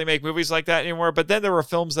didn't really make movies like that anymore, but then there were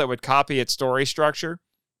films that would copy its story structure.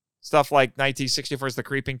 Stuff like 1964's The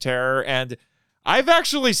Creeping Terror, and I've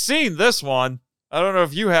actually seen this one. I don't know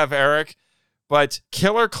if you have, Eric, but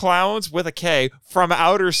Killer Clowns with a K from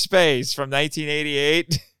Outer Space from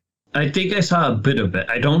 1988. I think I saw a bit of it.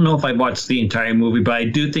 I don't know if I watched the entire movie, but I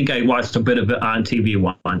do think I watched a bit of it on TV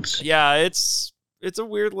once. Yeah, it's a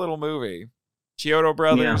weird little movie. Chiodo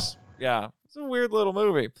Brothers. Yeah, it's a weird little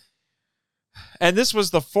movie. And this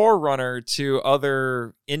was the forerunner to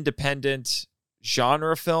other independent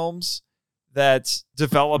genre films that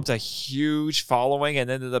developed a huge following and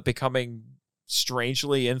ended up becoming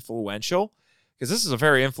strangely influential, because this is a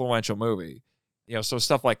very influential movie. So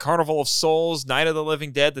stuff like Carnival of Souls, Night of the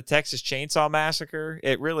Living Dead, The Texas Chainsaw Massacre,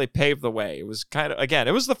 it really paved the way. It was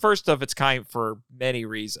it was the first of its kind for many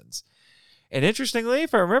reasons. And interestingly,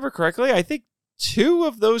 if I remember correctly, I think 2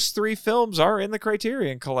 of those 3 films are in the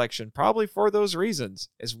Criterion Collection, probably for those reasons.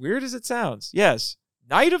 As weird as it sounds. Yes.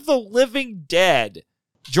 Night of the Living Dead.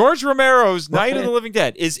 George Romero's Night of the Living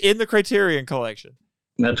Dead is in the Criterion Collection.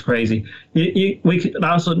 That's crazy. We could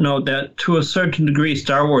also note that to a certain degree,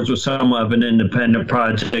 Star Wars was somewhat of an independent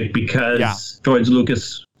project because George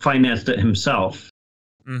Lucas financed it himself.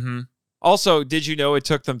 Mm-hmm. Also, did you know it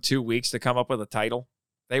took them 2 weeks to come up with a title?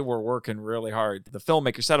 They were working really hard. The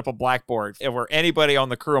filmmaker set up a blackboard where anybody on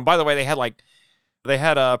the crew, and by the way, they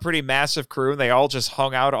had a pretty massive crew, and they all just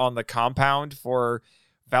hung out on the compound for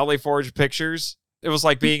Valley Forge Pictures. It was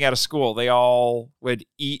like being at a school. They all would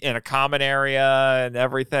eat in a common area and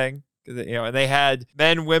everything. And they had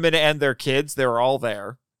men, women, and their kids. They were all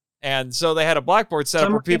there. And so they had a blackboard set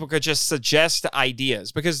up where people could just suggest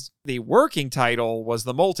ideas, because the working title was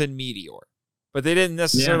The Molten Meteor, but they didn't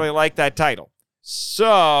necessarily like that title.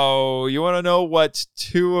 So you want to know what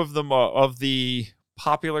 2 of the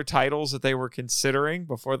popular titles that they were considering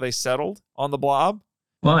before they settled on the Blob?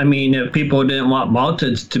 Well, I mean, if people didn't want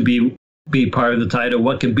Maltons to be part of the title,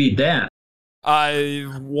 what could beat that?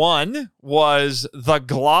 One was The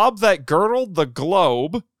Glob That Girdled the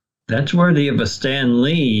Globe. That's worthy of a Stan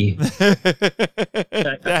Lee.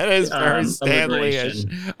 That is very Stan Lee-ish.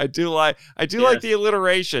 I do like the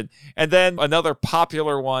alliteration. And then another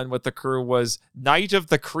popular one with the crew was Night of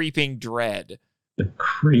the Creeping Dread. The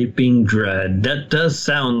Creeping Dread. That does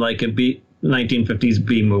sound like a 1950s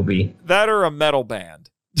B movie. That or a metal band.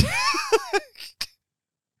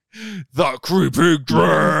 The Creeping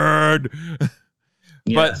Dread.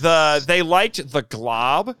 Yes. But they liked The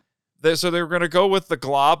Glob. So they were going to go with The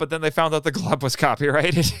Glob, but then they found out The Glob was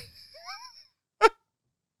copyrighted.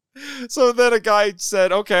 So then a guy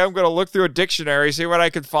said, okay, I'm going to look through a dictionary, see what I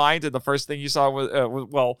could find. And the first thing you saw was,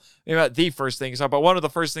 well, maybe not the first thing you saw, but one of the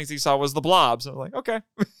first things he saw was The Blob. So I'm like, okay.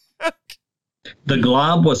 The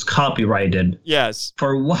Glob was copyrighted. Yes.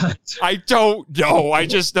 For what? I don't know. I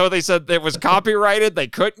just know they said it was copyrighted. They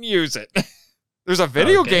couldn't use it. There's a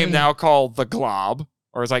video game now called The Glob,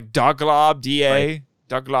 or it's like Da Glob, D-A. Right.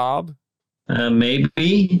 Doug Glob?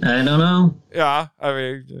 Maybe. I don't know. Yeah. I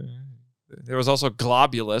mean, there was also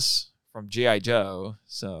Globulus from G.I. Joe.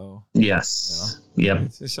 So. Yes.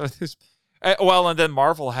 Yep. So well, and then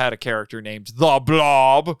Marvel had a character named The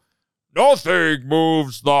Blob. Nothing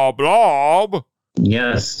moves the Blob.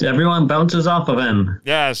 Yes. Everyone bounces off of him.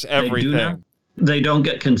 Yes, everything. They don't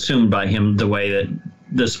get consumed by him the way that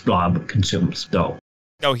this Blob consumes, though.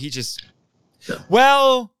 No, he just.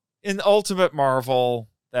 Well. In Ultimate Marvel,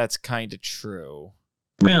 that's kind of true.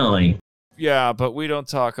 Really? Yeah, but we don't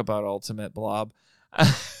talk about Ultimate Blob.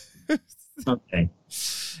 Okay.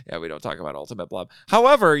 Yeah, we don't talk about Ultimate Blob.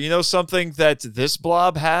 However, you know something that this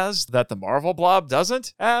Blob has that the Marvel Blob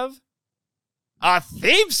doesn't have? A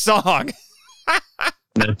theme song!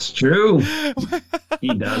 That's true.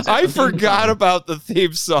 He does. I forgot about the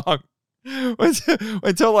theme song.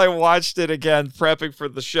 Until I watched it again, prepping for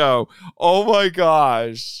the show. Oh my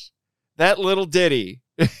gosh. That little ditty.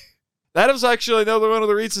 That was actually another one of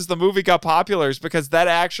the reasons the movie got popular, is because that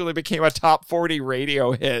actually became a top 40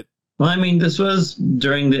 radio hit. Well, I mean, this was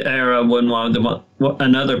during the era when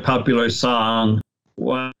another popular song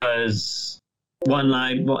was One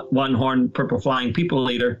Line, One Horn, Purple Flying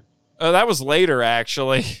People Eater. Oh, that was later,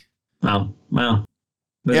 actually. Oh, well.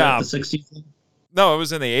 Was that the 60s? No, it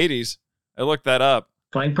was in the 80s. I looked that up.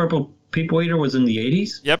 Flying Purple People Eater was in the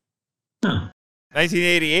 80s? Yep. Huh.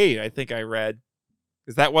 1988, I think I read.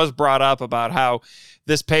 Because that was brought up about how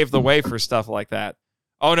this paved the way for stuff like that.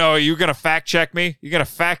 Oh, no, are you going to fact check me? You're going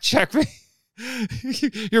to fact check me?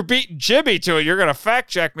 You're beating Jimmy to it. You're going to fact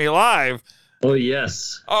check me live. Oh,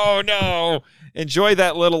 yes. Oh, no. Enjoy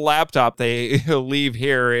that little laptop they leave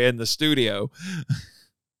here in the studio.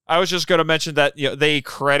 I was just going to mention that they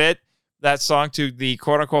credit that song to the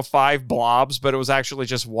quote-unquote 5 blobs, but it was actually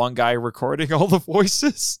just one guy recording all the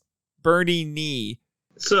voices. Bernie Nee.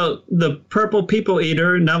 So the Purple People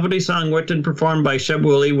Eater, novelty song written and performed by Sheb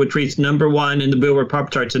Wooley, which reached #1 in the Billboard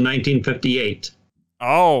Pop Charts in 1958.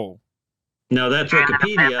 Oh. No, that's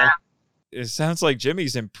Wikipedia. It sounds like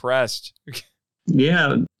Jimmy's impressed.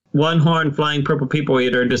 Yeah. One Horn Flying Purple People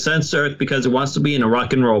Eater descends to Earth because it wants to be in a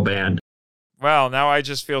rock and roll band. Well, now I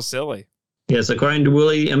just feel silly. Yes, according to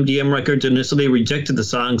Wooley, MGM Records initially rejected the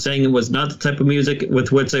song, saying it was not the type of music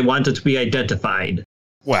with which they wanted to be identified.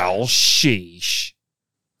 Well, sheesh.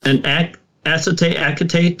 An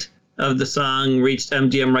acetate of the song reached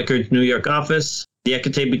MGM Records' New York office. The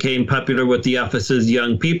acetate became popular with the office's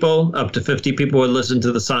young people. Up to 50 people would listen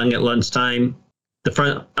to the song at lunchtime. The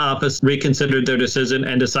front office reconsidered their decision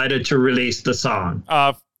and decided to release the song.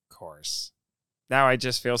 Of course. Now I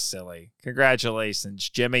just feel silly. Congratulations,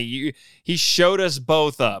 Jimmy. He showed us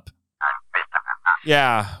both up.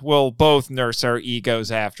 Yeah, we'll both nurse our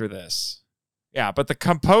egos after this. Yeah, but the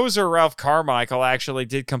composer, Ralph Carmichael, actually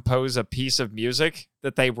did compose a piece of music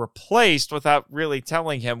that they replaced without really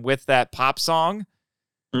telling him with that pop song.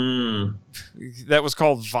 That was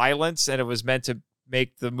called Violence, and it was meant to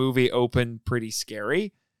make the movie open pretty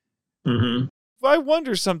scary. Mm-hmm. I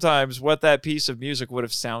wonder sometimes what that piece of music would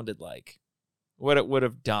have sounded like, what it would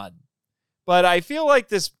have done. But I feel like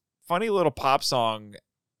this funny little pop song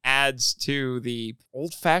adds to the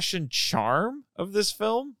old-fashioned charm of this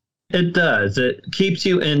film. It does. It keeps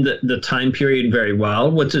you in the time period very well,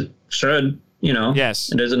 which it should,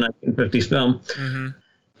 Yes. It is a 1950s film. Mm-hmm.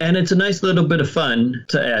 And it's a nice little bit of fun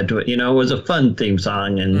to add to it. It was a fun theme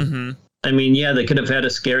song. And I mean, yeah, they could have had a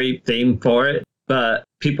scary theme for it, but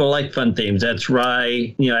people like fun themes. That's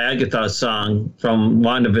why, Agatha's song from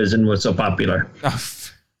WandaVision was so popular.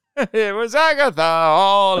 It was Agatha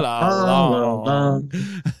all along.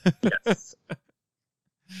 Yes.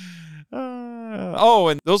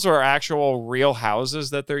 And those are actual real houses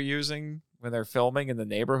that they're using when they're filming in the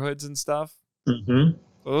neighborhoods and stuff. Mm-hmm.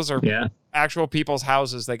 Those are actual people's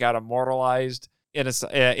houses that got immortalized in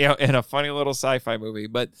a funny little sci-fi movie.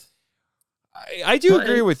 But I do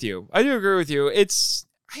agree with you. I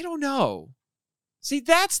don't know. See,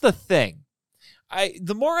 that's the thing.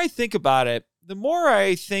 The more I think about it, the more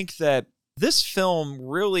I think that this film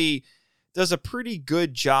really does a pretty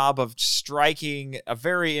good job of striking a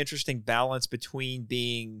very interesting balance between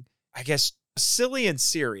being, I guess, silly and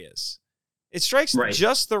serious. It strikes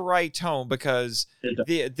just the right tone because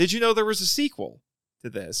did you know there was a sequel to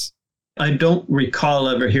this? I don't recall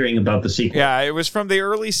ever hearing about the sequel. Yeah, it was from the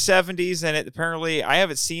early 70s, and it apparently, I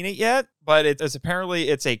haven't seen it yet, but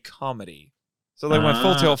it's a comedy. So they went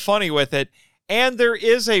full tilt funny with it. And there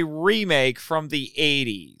is a remake from the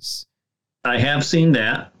 80s. I have seen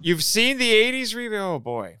that. You've seen the 80s remake? Oh,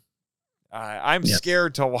 boy. I'm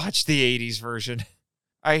scared to watch the 80s version.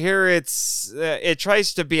 I hear it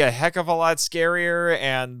tries to be a heck of a lot scarier,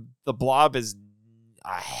 and the Blob is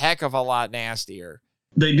a heck of a lot nastier.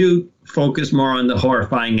 They do focus more on the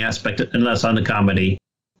horrifying aspect and less on the comedy.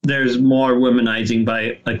 There's more womanizing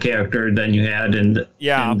by a character than you had in the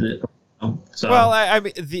so. Well, I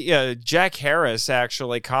mean, Jack Harris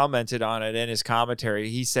actually commented on it in his commentary.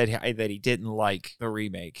 He said that he didn't like the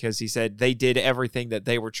remake because he said they did everything that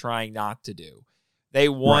they were trying not to do. They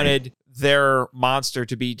wanted their monster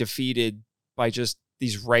to be defeated by just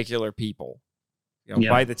these regular people,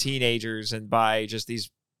 by the teenagers and by just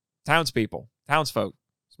these townsfolk,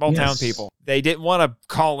 small town people. They didn't want to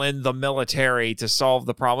call in the military to solve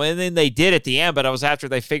the problem. And then they did at the end, but it was after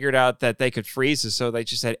they figured out that they could freeze us. So they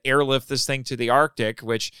just had airlift this thing to the Arctic,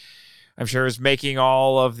 which I'm sure is making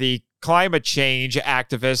all of the climate change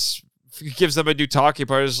activists, gives them a new talking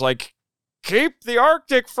point. It's like, keep the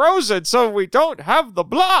Arctic frozen so we don't have the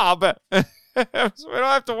blob. So we don't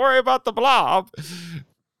have to worry about the blob.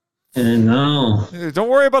 No. Don't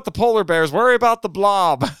worry about the polar bears. Worry about the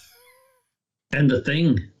blob. And the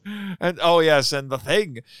Thing. And and the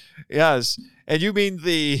Thing. Yes. And you mean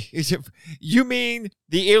the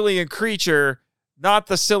alien creature, not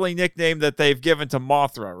the silly nickname that they've given to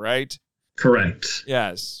Mothra, right? Correct.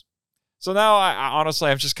 Yes. So now I honestly,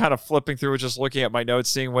 I'm just kind of flipping through, just looking at my notes,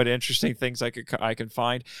 seeing what interesting things I can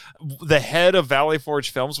find. The head of Valley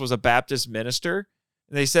Forge Films was a Baptist minister.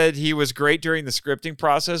 And they said he was great during the scripting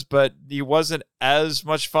process, but he wasn't as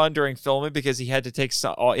much fun during filming because he had to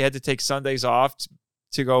take Sundays off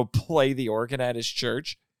to go play the organ at his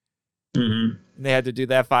church. Mm-hmm. And they had to do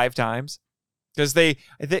that 5 times because they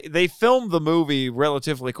filmed the movie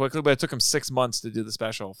relatively quickly, but it took them 6 months to do the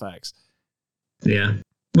special effects. Yeah.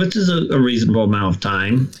 Which is a reasonable amount of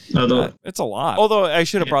time. Although it's a lot. Although I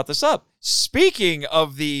should have brought this up. Speaking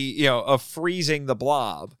of of freezing the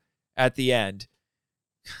blob at the end.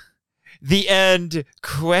 The end ?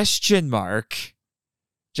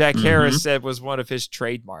 Jack Harris said was one of his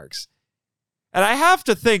trademarks. And I have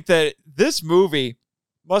to think that this movie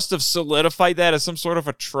must have solidified that as some sort of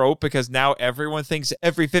a trope because now everyone thinks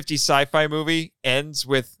every 50 sci-fi movie ends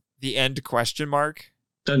with the end ?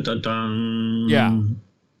 Dun, dun, dun. Yeah.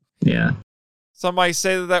 Yeah. Some might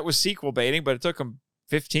say that was sequel baiting, but it took them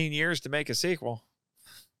 15 years to make a sequel.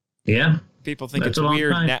 Yeah. People think it's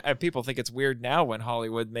weird. People think it's weird now when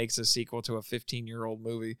Hollywood makes a sequel to a 15-year-old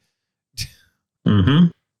movie. Mm-hmm.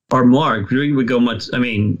 Or more. We would go much. I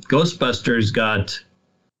mean, Ghostbusters got.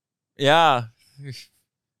 Yeah.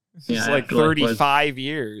 It's like 35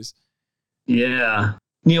 years. Yeah.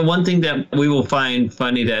 One thing that we will find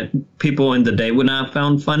funny that people in the day would not have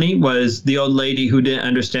found funny was the old lady who didn't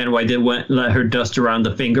understand why they wouldn't let her dust around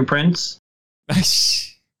the fingerprints.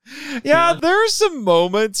 Yeah, there are some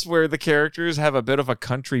moments where the characters have a bit of a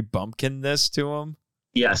country bumpkinness to them.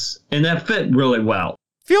 Yes, and that fit really well.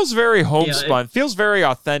 Feels very homespun. Feels very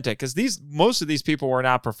authentic because most of these people were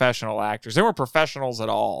not professional actors. They weren't professionals at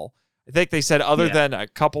all. I think they said other than a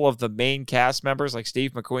couple of the main cast members like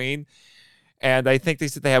Steve McQueen, and I think they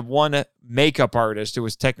said they had one makeup artist who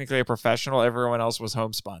was technically a professional. Everyone else was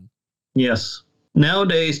homespun. Yes.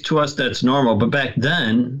 Nowadays, to us, that's normal. But back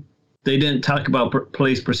then, they didn't talk about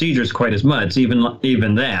police procedures quite as much,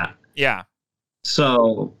 even that. Yeah.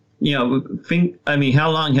 So,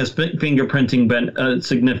 how long has fingerprinting been a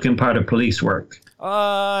significant part of police work?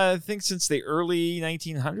 I think since the early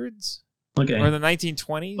 1900s. Okay. Or the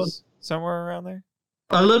 1920s, somewhere around there.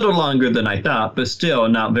 A little longer than I thought, but still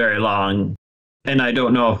not very long. And I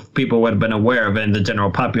don't know if people would have been aware of it in the general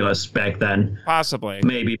populace back then. Possibly.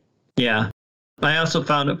 Maybe. Yeah. I also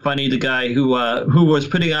found it funny the guy who was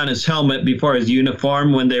putting on his helmet before his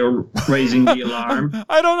uniform when they were raising the alarm.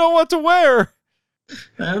 I don't know what to wear.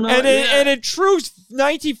 I don't know. And in true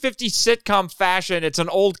 1950 sitcom fashion, it's an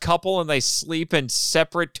old couple and they sleep in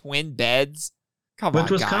separate twin beds. Which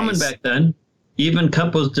was common back then. Even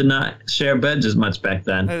couples did not share beds as much back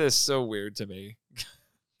then. That is so weird to me.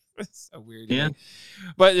 It's so weird to me.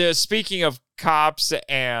 But speaking of cops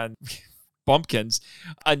and bumpkins,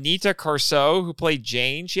 Anita Carceau, who played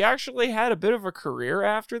Jane, she actually had a bit of a career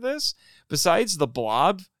after this. Besides the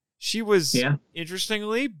Blob, she was,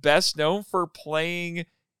 interestingly, best known for playing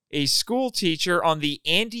a school teacher on the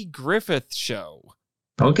Andy Griffith Show.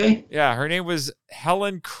 Okay. Yeah, her name was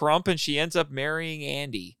Helen Crump, and she ends up marrying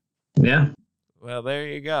Andy. Yeah. Well, there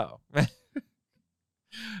you go.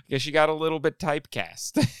 Guess she got a little bit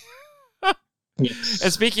typecast. Yes.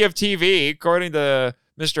 And speaking of TV, according to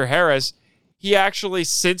Mr. Harris, he actually,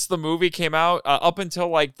 since the movie came out, up until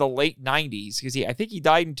like the late 90s, because I think he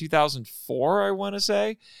died in 2004, I want to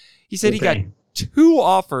say. He said he got 2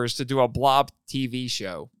 offers to do a Blob TV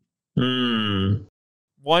show.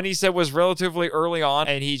 One he said was relatively early on,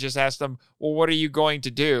 and he just asked him, well, what are you going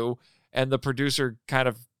to do? And the producer kind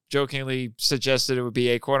of jokingly suggested it would be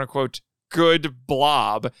a quote-unquote good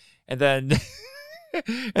Blob. And then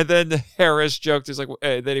Harris joked, he's like,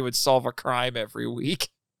 that he would solve a crime every week.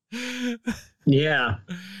 Yeah.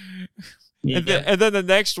 And then the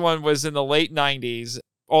next one was in the late 90s.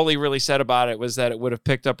 All he really said about it was that it would have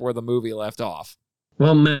picked up where the movie left off.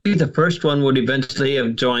 Well, maybe the first one would eventually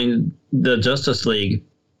have joined the Justice League.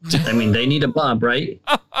 I mean, they need a Blob, right?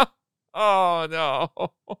 Oh, no.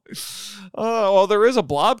 Oh, well, there is a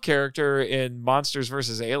Blob character in Monsters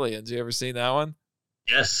vs. Aliens. You ever seen that one?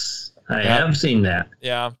 Yes, I have seen that.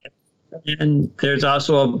 Yeah. And there's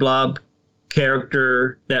also a Blob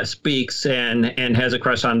character that speaks and has a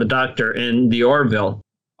crush on the Doctor in the Orville.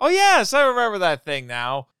 Oh, yes, I remember that thing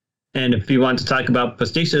now. And if you want to talk about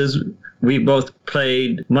pastiches, we both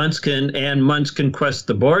played Munchkin and Munchkin Quest,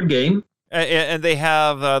 the board game. And they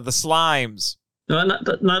have the slimes. No, not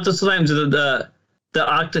the slimes, the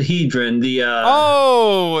octahedron, the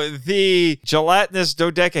gelatinous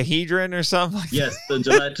dodecahedron or something like that. Yes, the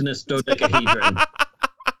gelatinous dodecahedron.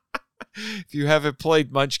 If you haven't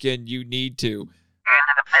played Munchkin, you need to.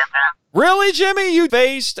 Really, Jimmy? You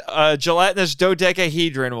faced a gelatinous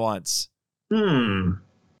dodecahedron once.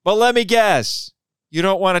 But let me guess. You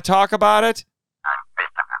don't want to talk about it?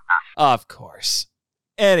 Of course.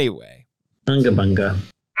 Anyway. Bunga bunga.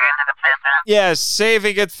 Yes,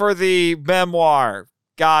 saving it for the memoir.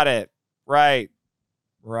 Got it. Right.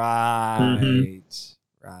 Right.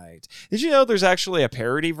 Did you know there's actually a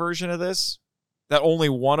parody version of this that only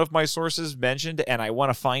one of my sources mentioned, and I want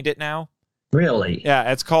to find it now? Really?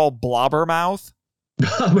 Yeah, it's called Blobbermouth.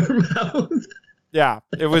 Blobbermouth? Yeah,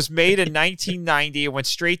 it was made in 1990. It went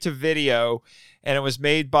straight to video, and it was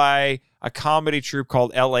made by a comedy troupe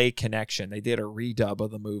called L.A. Connection. They did a redub of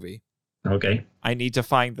the movie. Okay. I need to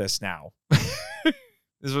find this now.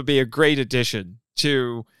 This would be a great addition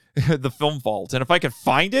to the Film Vault. And if I could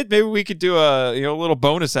find it, maybe we could do a little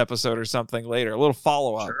bonus episode or something later, a little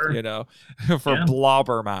follow-up, for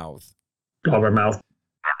Blobbermouth. Blobbermouth.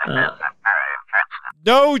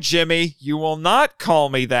 No, Jimmy, you will not call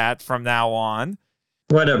me that from now on.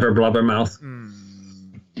 Whatever, Blobbermouth.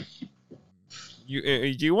 Do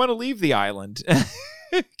you want to leave the island?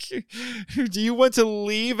 Do you want to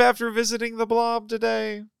leave after visiting the Blob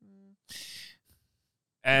today?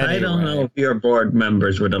 Anyway. I don't know if your board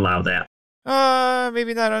members would allow that.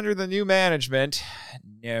 Maybe not under the new management.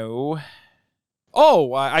 No.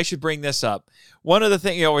 Oh, I should bring this up. One of the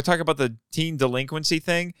things, we're talking about the teen delinquency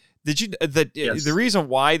thing. Did you the reason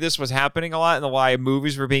why this was happening a lot and why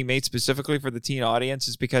movies were being made specifically for the teen audience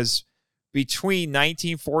is because between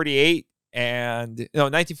 1948 and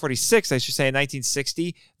 1946, I should say, and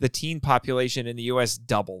 1960, the teen population in the U.S.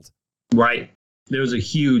 doubled. Right. There was a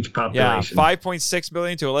huge population. Yeah, 5.6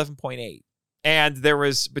 million to 11.8. And there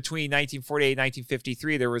was, between 1948 and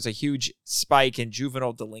 1953, there was a huge spike in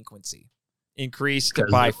juvenile delinquency. Increased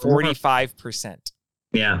by 45%.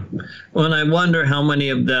 Yeah. Well, and I wonder how many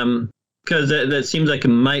of them, because that seems like it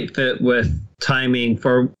might fit with timing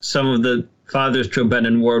for some of the fathers to have been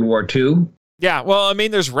in World War II. Yeah. Well, I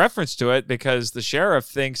mean, there's reference to it because the sheriff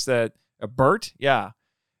thinks that Bert,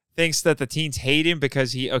 thinks that the teens hate him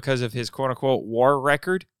because of his quote unquote war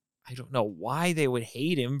record. I don't know why they would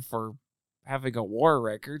hate him for having a war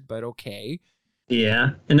record, but okay. Yeah.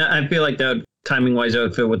 And I feel like that timing-wise, I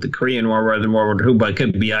would fit with the Korean War rather than World War II, but it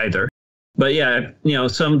could be either. But yeah,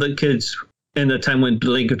 some of the kids in the time when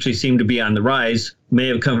delinquency seemed to be on the rise may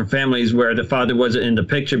have come from families where the father wasn't in the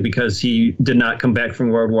picture because he did not come back from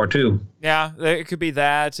World War II. Yeah, it could be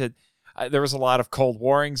that. There was a lot of Cold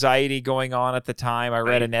War anxiety going on at the time. I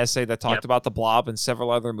read an essay that talked about the Blob and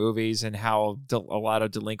several other movies and how a lot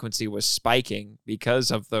of delinquency was spiking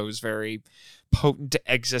because of those very potent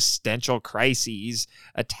existential crises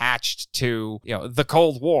attached to the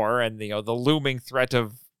Cold War and the looming threat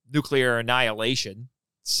of nuclear annihilation.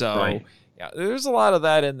 So there's a lot of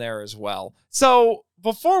that in there as well. So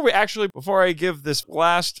before I give this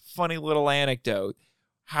last funny little anecdote,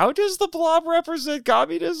 how does the Blob represent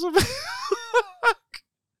communism?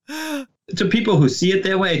 To people who see it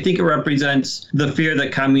that way, I think it represents the fear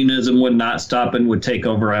that communism would not stop and would take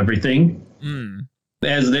over everything.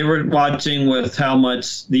 As they were watching with how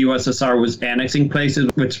much the USSR was annexing places,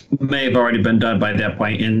 which may have already been done by that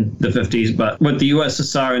point in the 50s, but with the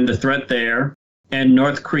USSR and the threat there, and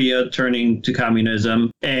North Korea turning to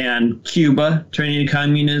communism, and Cuba turning to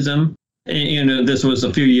communism, and, this was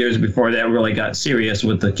a few years before that really got serious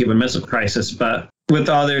with the Cuban Missile Crisis, but with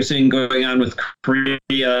all their thing going on with Korea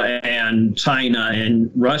and China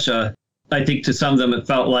and Russia, I think to some of them it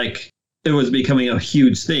felt like it was becoming a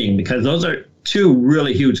huge thing because those are two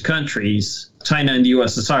really huge countries, China and the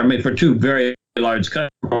USSR, made for two very large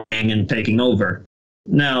countries and taking over.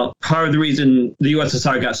 Now, part of the reason the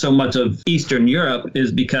USSR got so much of Eastern Europe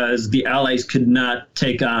is because the Allies could not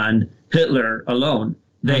take on Hitler alone.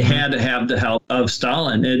 They had to have the help of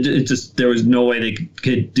Stalin. It just, there was no way they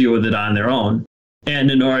could deal with it on their own.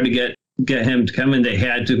 And in order to get him to come in, they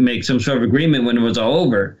had to make some sort of agreement when it was all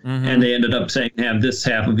over. And they ended up saying, have this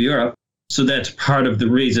half of Europe. So that's part of the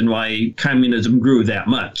reason why communism grew that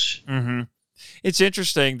much. It's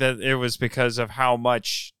interesting that it was because of how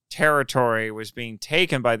much territory was being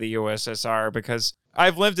taken by the USSR, because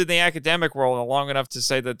I've lived in the academic world long enough to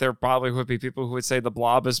say that there probably would be people who would say the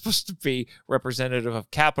Blob is supposed to be representative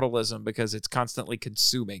of capitalism because it's constantly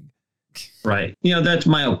consuming. Right. That's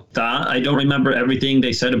my thought. I don't remember everything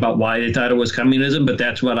they said about why they thought it was communism, but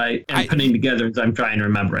that's what I am putting together as I'm trying to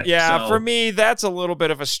remember it. Yeah, so, for me, that's a little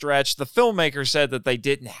bit of a stretch. The filmmaker said that they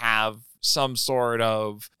didn't have some sort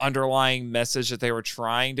of underlying message that they were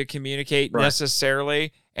trying to communicate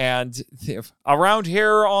necessarily. And around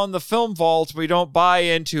here on the Film Vault, we don't buy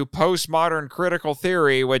into postmodern critical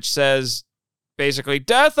theory, which says basically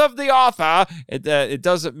death of the author. It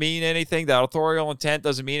doesn't mean anything. The authorial intent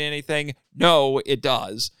doesn't mean anything. No, it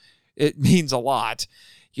does. It means a lot.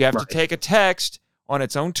 You have to take a text on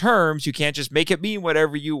its own terms. You can't just make it mean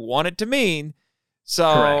whatever you want it to mean.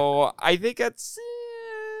 So I think that's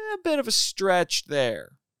a bit of a stretch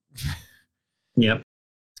there. Yep.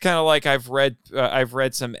 It's kind of like I've read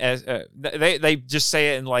some. They just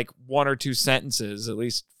say it in like one or two sentences, at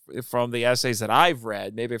least from the essays that I've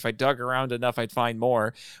read. Maybe if I dug around enough, I'd find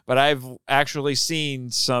more. But I've actually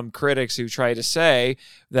seen some critics who try to say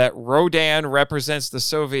that Rodan represents the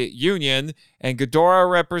Soviet Union and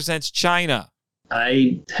Ghidorah represents China.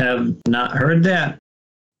 I have not heard that.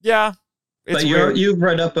 Yeah. But you've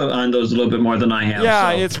read up on those a little bit more than I have.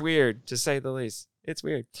 Yeah, so. It's weird, to say the least. It's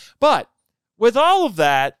weird. But with all of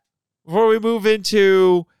that, before we move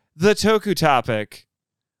into the Toku topic,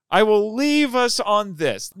 I will leave us on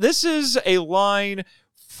this. This is a line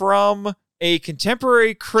from a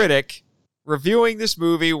contemporary critic reviewing this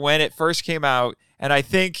movie when it first came out, and I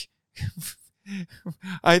think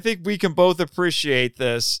we can both appreciate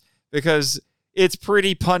this because it's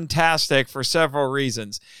pretty puntastic for several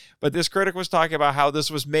reasons. But this critic was talking about how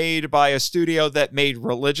this was made by a studio that made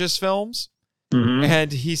religious films.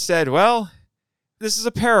 And he said, well, this is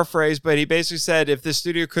a paraphrase, but he basically said if the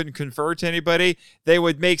studio couldn't convert anybody, they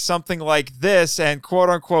would make something like this and quote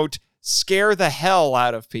unquote scare the hell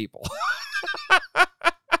out of people.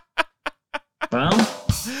 Well,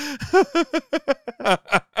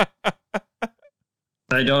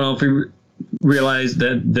 I don't know if you realized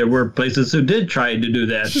that there were places who did try to do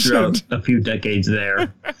that throughout a few decades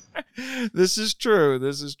there. This is true.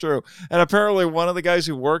 And apparently one of the guys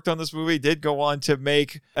who worked on this movie did go on to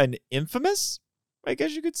make an infamous, I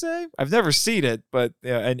guess you could say. I've never seen it, but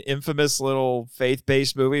an infamous little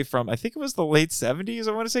faith-based movie from, I think it was the late 70s,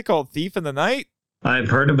 I want to say, called Thief in the Night. I've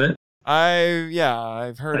heard of it.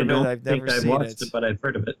 I've heard of it. I've never seen it. I've watched it, but I've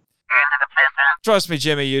heard of it. Trust me,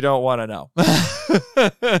 Jimmy, you don't want to know.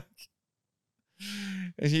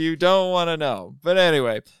 You don't want to know. But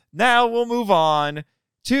anyway, now we'll move on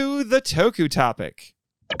to the Toku topic.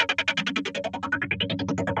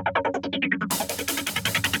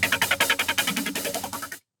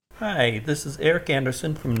 Hi, this is Eric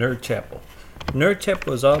Anderson from Nerd Chapel. Nerd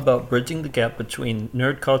Chapel is all about bridging the gap between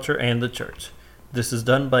nerd culture and the church. This is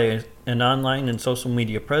done by an online and social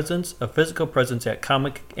media presence, a physical presence at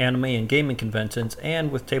comic, anime, and gaming conventions,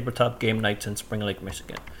 and with tabletop game nights in Spring Lake,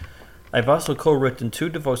 Michigan. I've also co-written 2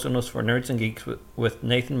 devotionals for nerds and geeks with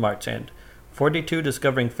Nathan Marchand, 42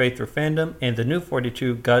 Discovering Faith Through Fandom, and the new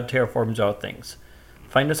 42 God Terraforms All Things.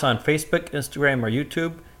 Find us on Facebook, Instagram, or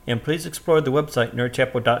YouTube, and please explore the website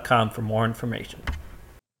nerdchapel.com for more information.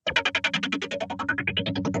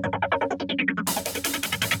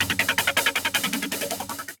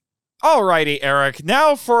 Alrighty, Eric.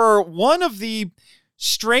 Now for one of the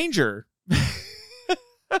stranger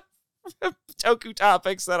Toku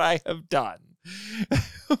topics that I have done.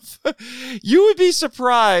 You would be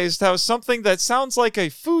surprised how something that sounds like a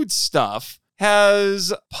foodstuff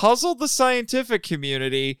has puzzled the scientific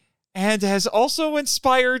community and has also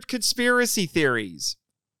inspired conspiracy theories.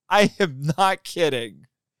 I am not kidding.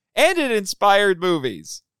 And it inspired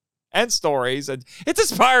movies and stories, and it's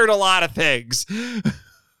inspired a lot of things.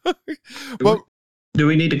 Do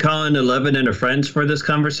we need to call in 11 and her friends for this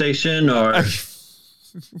conversation, or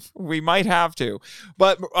we might have to?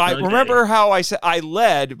 But I remember how I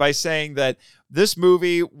led by saying that this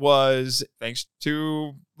movie was, thanks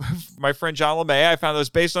to my friend John LeMay, I found it was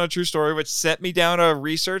based on a true story, which sent me down a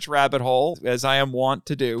research rabbit hole, as I am wont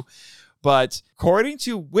to do. But according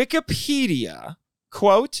to Wikipedia,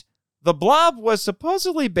 quote, the Blob was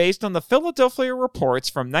supposedly based on the Philadelphia reports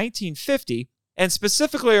from 1950, and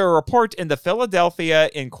specifically a report in the Philadelphia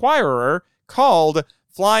Inquirer called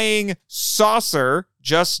Flying Saucer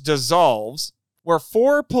Just Dissolves, where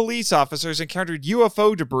 4 police officers encountered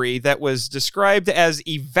UFO debris that was described as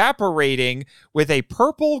evaporating with a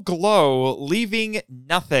purple glow, leaving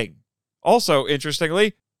nothing. Also,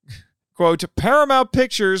 interestingly, quote, Paramount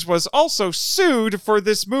Pictures was also sued for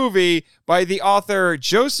this movie by the author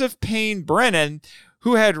Joseph Payne Brennan,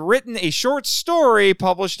 who had written a short story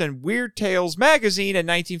published in Weird Tales magazine in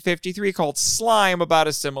 1953 called Slime about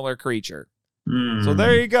a similar creature. So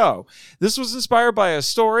there you go. This was inspired by a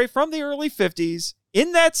story from the early 50s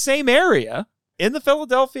in that same area, in the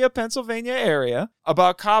Philadelphia, Pennsylvania area,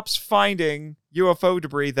 about cops finding UFO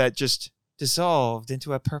debris that just dissolved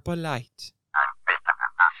into a purple light.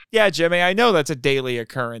 Yeah, Jimmy, I know that's a daily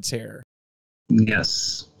occurrence here.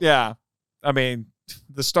 Yes. Yeah. I mean,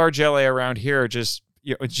 the star jelly around here just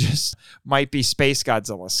might be Space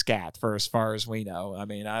Godzilla scat for as far as we know. I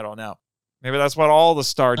mean, I don't know. Maybe that's what all the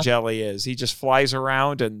star jelly is. He just flies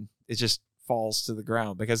around and it just falls to the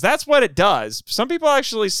ground, because that's what it does. Some people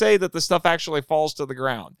actually say that the stuff actually falls to the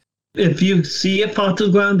ground. If you see it fall to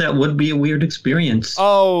the ground, that would be a weird experience.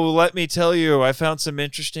 Oh, let me tell you, I found some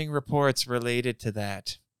interesting reports related to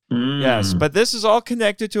that. Yes, but this is all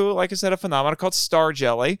connected to, like I said, a phenomenon called star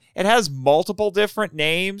jelly. It has multiple different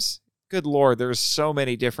names. Good Lord, there's so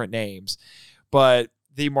many different names. But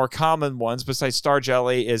the more common ones, besides star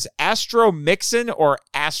jelly, is astromyxin or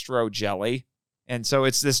astro jelly. And so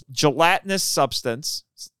it's this gelatinous substance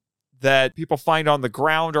that people find on the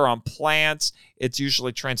ground or on plants. It's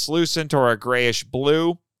usually translucent or a grayish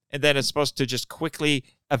blue. And then it's supposed to just quickly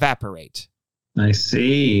evaporate. I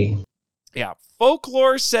see. Yeah.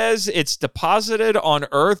 Folklore says it's deposited on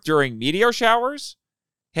Earth during meteor showers.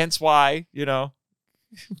 Hence why,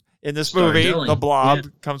 in this movie, the blob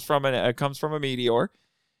comes from a meteor.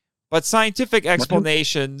 But scientific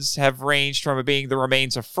explanations have ranged from it being the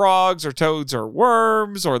remains of frogs or toads or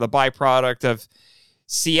worms, or the byproduct of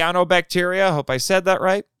cyanobacteria. I hope I said that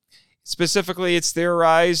right. Specifically, it's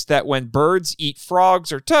theorized that when birds eat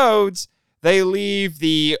frogs or toads, they leave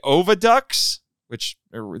the oviducts, which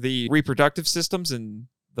are the reproductive systems in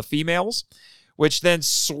the females, which then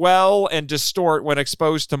swell and distort when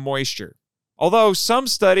exposed to moisture. Although some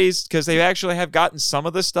studies, because they actually have gotten some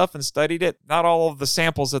of this stuff and studied it, not all of the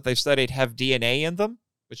samples that they've studied have DNA in them,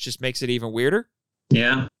 which just makes it even weirder.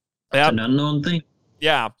 Yeah. It's an unknown thing.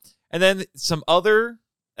 Yeah. And then some other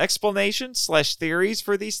explanations/theories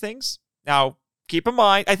for these things. Now, keep in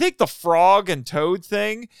mind, I think the frog and toad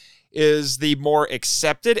thing is the more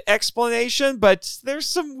accepted explanation, but there's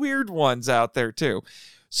some weird ones out there too.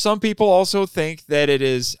 Some people also think that it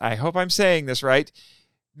is, I hope I'm saying this right,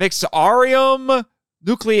 Mixarium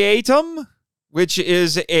nucleatum, which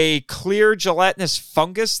is a clear gelatinous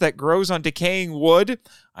fungus that grows on decaying wood.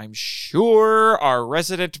 I'm sure our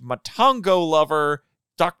resident Matango lover,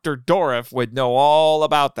 Dr. Dorif, would know all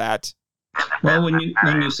about that. Well, when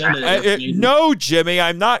you said it... No, Jimmy,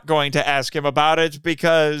 I'm not going to ask him about it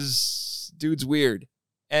because dude's weird.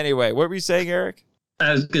 Anyway, what were you saying, Eric?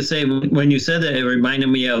 I was going to say, when you said that, it reminded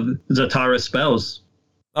me of Zatara spells.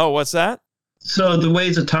 Oh, what's that? So the way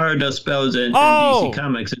Zatara does spells in DC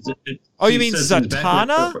Comics... you mean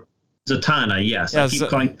Zatanna? Zatanna, yes. Yeah, I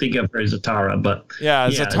keep thinking of her as Zatara, but... Yeah,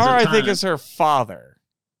 Zatara, I think, is her father.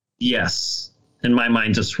 Yes. In my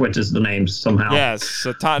mind, just switches the names somehow. Yes,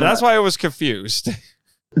 Zatanna. That's why I was confused.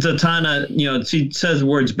 Zatanna, she says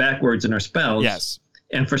words backwards in her spells. Yes.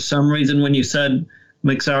 And for some reason, when you said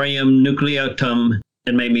Mixarium nucleatum,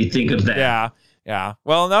 it made me think of that. Yeah.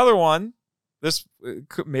 Well, another one.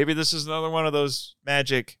 Maybe this is another one of those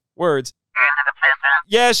magic words.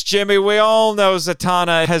 Yes, Jimmy, we all know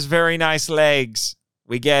Zatanna has very nice legs.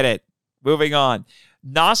 We get it. Moving on.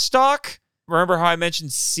 Nostoc. Remember how I mentioned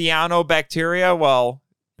cyanobacteria? Well,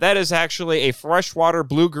 that is actually a freshwater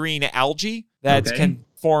blue-green algae that can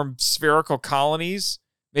form spherical colonies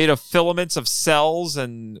made of filaments of cells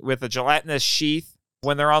and with a gelatinous sheath.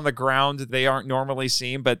 When they're on the ground, they aren't normally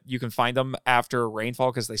seen, but you can find them after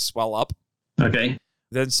rainfall because they swell up. Okay.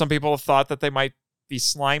 Then some people have thought that they might be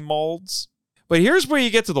slime molds. But here's where you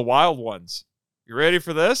get to the wild ones. You ready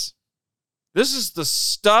for this? This is the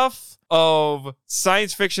stuff of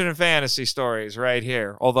science fiction and fantasy stories right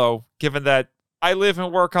here. Although, given that I live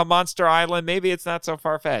and work on Monster Island, maybe it's not so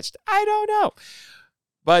far-fetched. I don't know.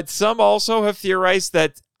 But some also have theorized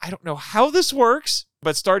that, I don't know how this works,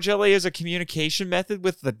 but Star Jelly is a communication method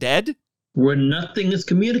with the dead. Where nothing is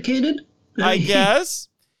communicated? I guess.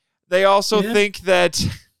 They also think that...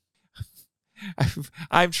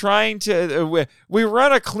 I'm trying to... we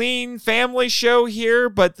run a clean family show here,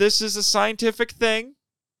 but this is a scientific thing.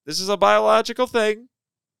 This is a biological thing.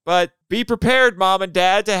 But be prepared, Mom and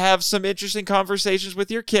Dad, to have some interesting conversations with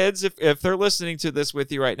your kids if they're listening to this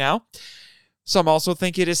with you right now. Some also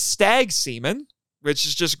think it is stag semen, which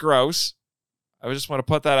is just gross. I just want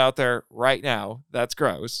to put that out there right now. That's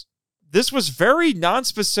gross. This was very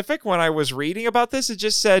non-specific when I was reading about this. It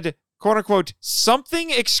just said, quote unquote, something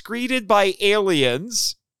excreted by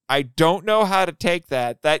aliens. I don't know how to take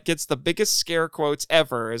that. That gets the biggest scare quotes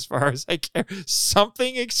ever as far as I care.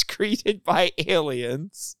 Something excreted by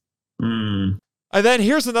aliens. Mm. And then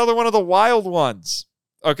here's another one of the wild ones.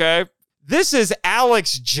 Okay. This is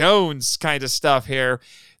Alex Jones kind of stuff here.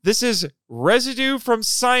 This is residue from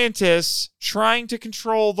scientists trying to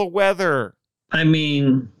control the weather. I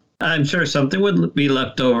mean, I'm sure something would be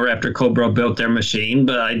left over after Cobra built their machine,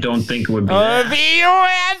 but I don't think it would be that. The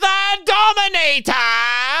Weather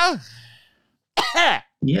Dominator!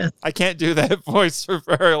 Yes. I can't do that voice for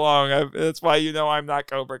very long. That's why you know I'm not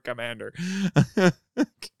Cobra Commander.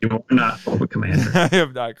 You're not Cobra Commander. I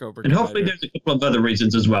am not Cobra Commander. And hopefully there's a couple of other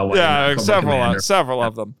reasons as well. Yeah, several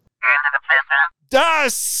of them. The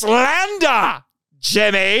slander!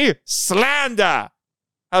 Jimmy! Slander!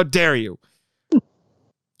 How dare you?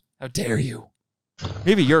 How dare you?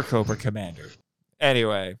 Maybe you're Cobra Commander.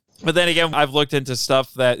 Anyway. But then again, I've looked into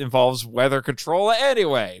stuff that involves weather control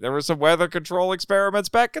anyway. There were some weather control experiments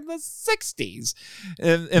back in the 60s.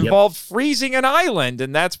 Involved freezing an island,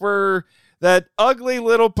 and that's where that ugly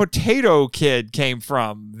little potato kid came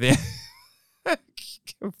from.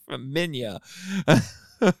 From Minya.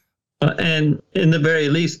 And in the very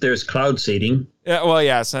least, there's cloud seeding. Yeah, well,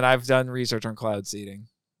 yes, and I've done research on cloud seeding.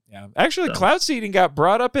 Yeah, actually, cloud seeding got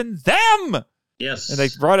brought up in them. Yes, and they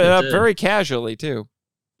brought it up very casually too.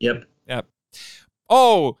 Yep.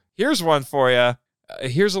 Oh, here's one for you.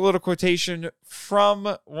 Here's a little quotation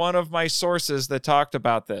from one of my sources that talked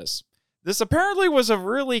about this. This apparently was a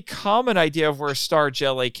really common idea of where star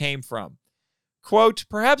jelly came from. Quote,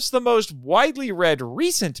 perhaps the most widely read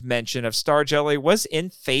recent mention of star jelly was in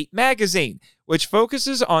Fate magazine, which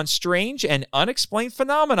focuses on strange and unexplained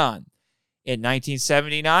phenomenon. In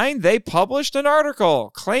 1979, they published an article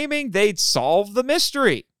claiming they'd solved the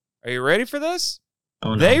mystery. Are you ready for this?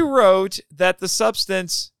 Oh, no. They wrote that the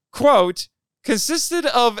substance, quote, consisted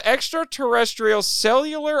of extraterrestrial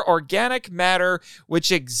cellular organic matter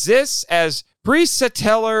which exists as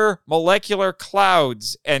pre-satellar molecular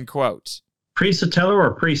clouds, end quote. Pre-satellar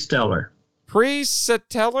or pre-stellar?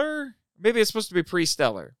 Pre-satellar? Maybe it's supposed to be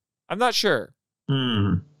pre-stellar. I'm not sure.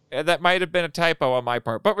 That might have been a typo on my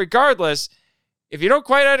part. But regardless, if you don't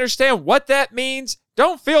quite understand what that means,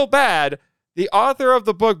 don't feel bad. The author of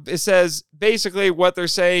the book says basically what they're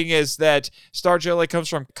saying is that star jelly comes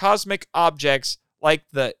from cosmic objects like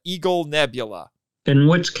the Eagle Nebula. In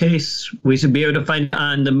which case, we should be able to find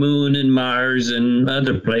on the moon and Mars and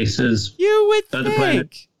other places. You would Other think.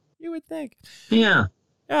 planets. You would think. Yeah.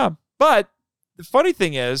 Yeah, but the funny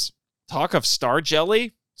thing is, talk of star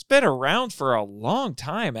jelly, it's been around for a long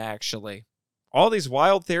time, actually. All these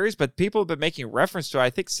wild theories, but people have been making reference to it, I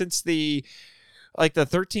think, since the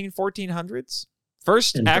 1400s.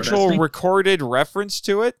 First actual recorded reference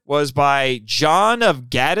to it was by John of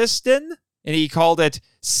Gaddesden, and he called it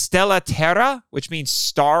Stella Terra, which means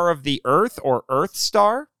star of the earth or earth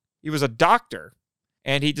star. He was a doctor,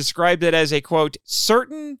 and he described it as a, quote,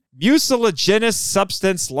 certain mucilaginous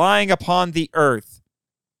substance lying upon the earth.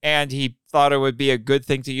 And he thought it would be a good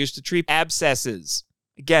thing to use to treat abscesses.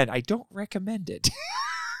 Again, I don't recommend it.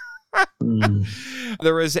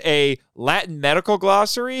 There was a Latin medical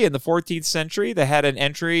glossary in the 14th century that had an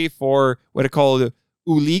entry for what it called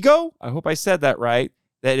uligo. I hope I said that right.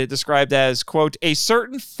 That it described as, quote, a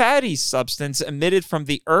certain fatty substance emitted from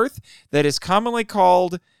the earth that is commonly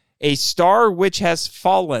called a star which has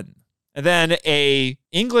fallen. And then a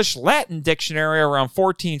English Latin dictionary around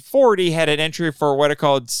 1440 had an entry for what it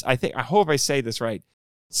called, I hope I say this right,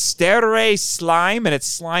 stare slime, and it's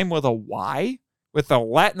slime with a Y, with the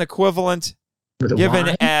Latin equivalent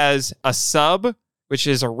given as a sub, which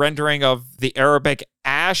is a rendering of the Arabic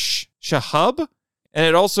ash shahab. And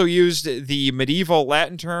it also used the medieval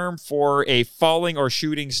Latin term for a falling or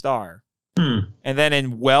shooting star. And then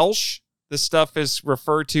in Welsh, the stuff is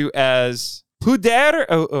referred to as puder.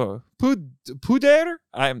 Puder?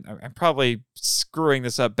 I'm probably screwing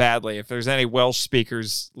this up badly. If there's any Welsh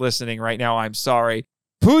speakers listening right now, I'm sorry.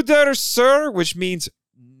 Puder sur, which means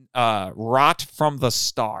rot from the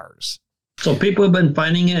stars. So people have been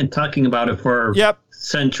finding it and talking about it for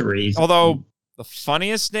centuries. Although the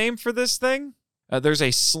funniest name for this thing, there's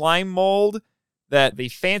a slime mold that the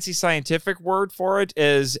fancy scientific word for it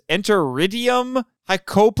is Enteridium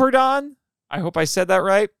hycoperdon. I hope I said that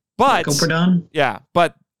right. But hycoperdon? Yeah,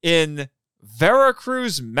 but in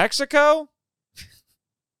Veracruz, Mexico,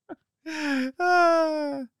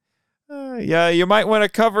 yeah, you might want to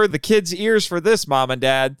cover the kids' ears for this, Mom and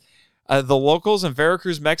Dad. The locals in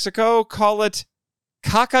Veracruz, Mexico call it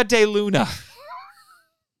caca de luna.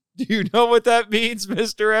 Do you know what that means,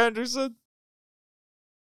 Mr. Anderson?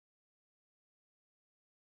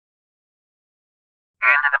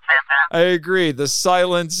 I agree. The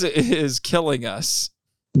silence is killing us.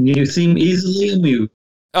 You seem easily amused.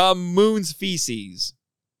 Moon's feces.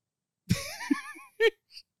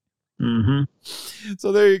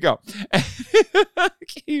 So there you go.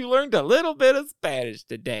 You learned a little bit of Spanish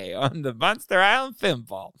today on the Monster Island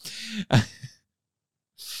Filmball.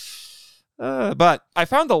 But I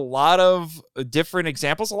found a lot of different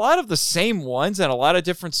examples, a lot of the same ones and a lot of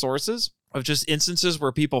different sources of just instances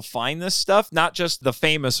where people find this stuff, not just the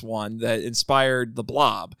famous one that inspired the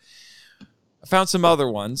Blob. I found some other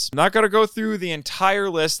ones. I'm not going to go through the entire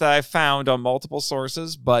list that I found on multiple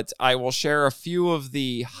sources, but I will share a few of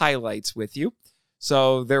the highlights with you.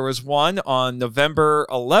 So there was one on November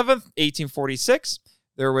 11th, 1846.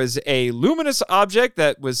 There was a luminous object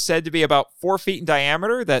that was said to be about 4 feet in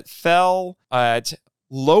diameter that fell at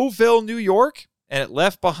Lowville, New York, and it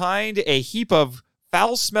left behind a heap of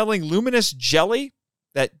foul-smelling luminous jelly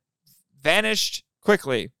that vanished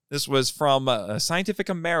quickly. This was from Scientific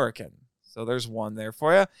American. So there's one there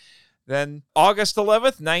for you. Then August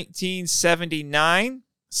 11th, 1979,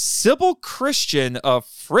 Sybil Christian of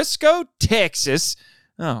Frisco, Texas.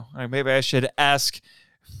 Oh, maybe I should ask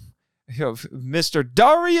Mr.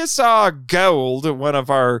 Darius R. Gold, one of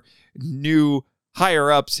our new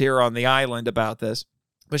higher-ups here on the island, about this.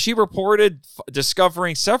 But she reported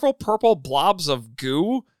discovering several purple blobs of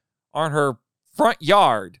goo on her front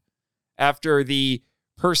yard after the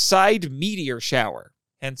Perseid meteor shower.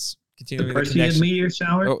 Hence, continuing the Perseid meteor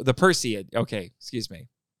shower? Oh, the Perseid. Okay, excuse me.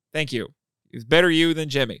 Thank you. It's better you than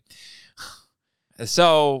Jimmy.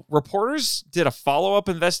 So reporters did a follow-up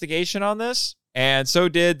investigation on this, and so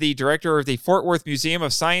did the director of the Fort Worth Museum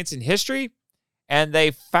of Science and History, and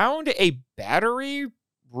they found a battery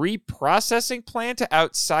reprocessing plant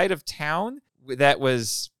outside of town that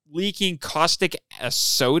was leaking caustic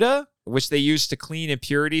soda, which they used to clean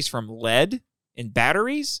impurities from lead in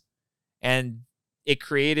batteries, and it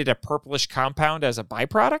created a purplish compound as a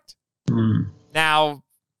byproduct. Now,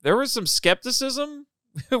 there was some skepticism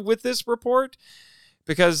with this report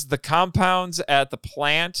because the compounds at the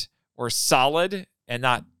plant were solid and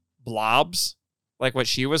not blobs, like what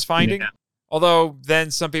she was finding. Yeah. Although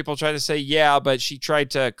then some people try to say, yeah, but she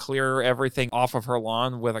tried to clear everything off of her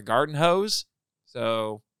lawn with a garden hose.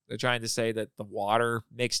 So they're trying to say that the water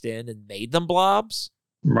mixed in and made them blobs.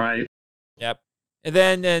 Right. Yep. And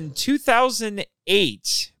then in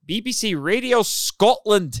 2008, BBC Radio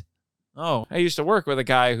Scotland. Oh, I used to work with a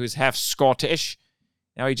guy who's half Scottish.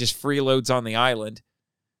 Now he just freeloads on the island.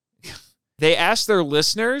 They asked their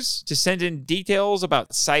listeners to send in details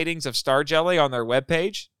about sightings of star jelly on their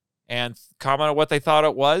webpage and comment on what they thought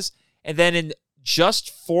it was. And then in just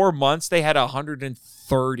 4 months, they had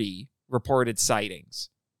 130 reported sightings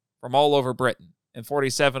from all over Britain. And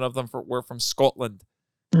 47 of them were from Scotland.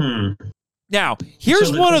 Now,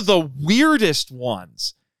 here's one of the weirdest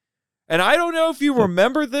ones. And I don't know if you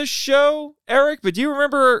remember this show, Eric, but do you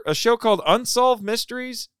remember a show called Unsolved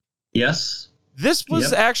Mysteries? Yes. This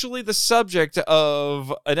was actually the subject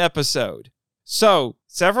of an episode. So,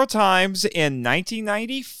 several times in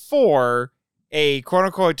 1994, a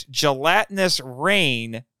quote-unquote gelatinous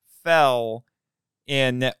rain fell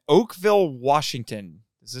in Oakville, Washington.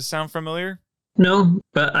 Does this sound familiar? No,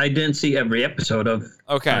 but I didn't see every episode of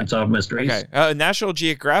Unsolved Mysteries. Okay. National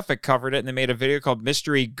Geographic covered it, and they made a video called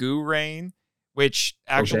Mystery Goo Rain, which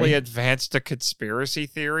actually advanced a conspiracy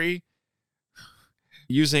theory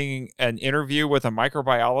using an interview with a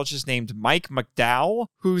microbiologist named Mike McDowell,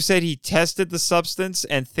 who said he tested the substance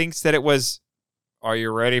and thinks that it was, are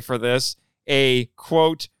you ready for this, a,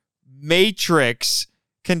 quote, matrix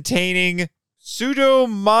containing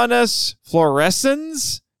Pseudomonas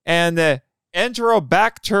fluorescens and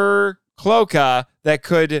Enterobacter cloaca that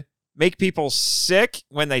could make people sick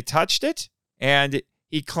when they touched it. And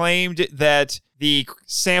he claimed that the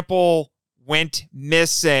sample went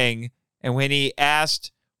missing. And when he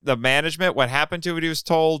asked the management what happened to it, he was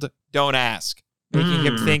told, don't ask, making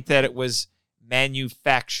him think that it was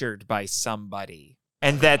manufactured by somebody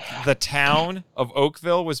and that the town of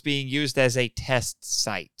Oakville was being used as a test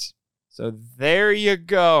site. So there you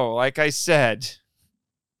go. Like I said,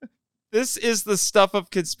 this is the stuff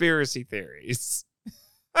of conspiracy theories.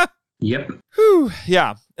 Yep. Whew,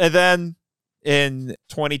 yeah. And then in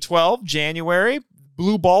 2012, January,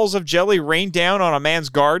 blue balls of jelly rained down on a man's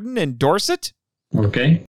garden in Dorset.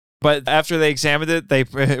 Okay. But after they examined it,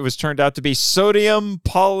 it was turned out to be sodium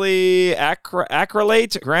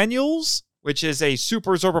polyacrylate granules, which is a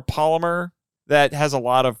superabsorbent polymer that has a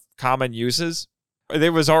lot of common uses.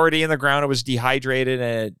 It was already in the ground. It was dehydrated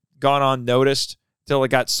and it had gone unnoticed until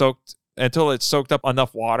it soaked up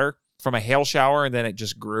enough water from a hail shower, and then it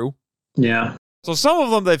just grew. Yeah. So some of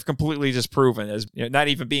them they've completely disproven as not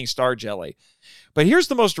even being star jelly. But here's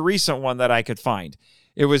the most recent one that I could find.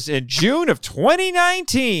 It was in June of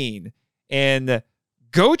 2019 in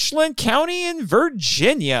Goochland County in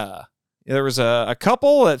Virginia. There was a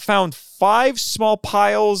couple that found 5 small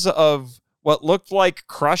piles of what looked like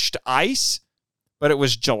crushed ice, but it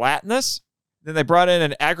was gelatinous. Then they brought in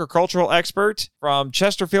an agricultural expert from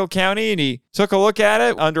Chesterfield County, and he took a look at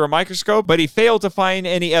it under a microscope, but he failed to find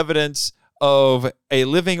any evidence of a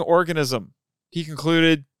living organism. He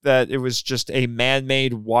concluded that it was just a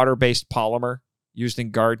man-made water-based polymer used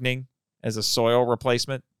in gardening as a soil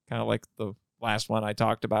replacement, kind of like the last one I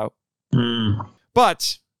talked about.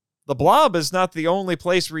 But the Blob is not the only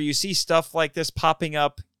place where you see stuff like this popping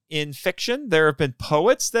up in fiction. There have been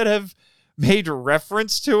poets that have made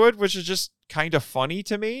reference to it, which is just kind of funny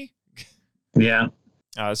to me. Yeah.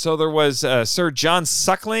 So there was Sir John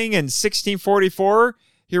Suckling in 1644.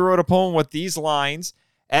 He wrote a poem with these lines: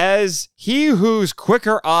 as he whose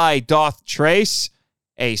quicker eye doth trace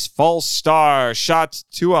a false star shot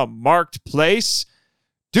to a marked place,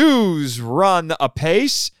 does run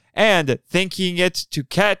apace, and thinking it to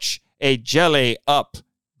catch, a jelly up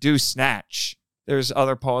do snatch. There's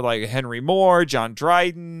other poets like Henry Moore, John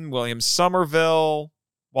Dryden, William Somerville,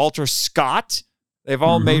 Walter Scott. They've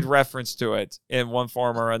all made reference to it in one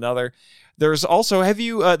form or another. There's also,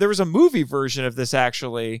 there was a movie version of this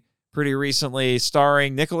actually pretty recently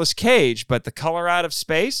starring Nicolas Cage, but The Color Out of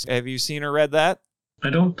Space. Have you seen or read that? I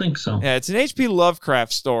don't think so. Yeah, it's an H.P.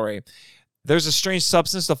 Lovecraft story. There's a strange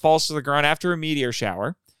substance that falls to the ground after a meteor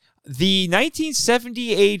shower. The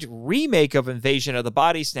 1978 remake of Invasion of the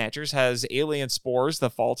Body Snatchers has alien spores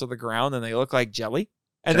that fall to the ground and they look like jelly.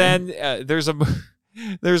 And then there's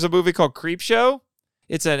a movie called Creepshow.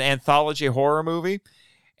 It's an anthology horror movie.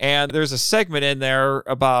 And there's a segment in there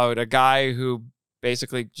about a guy who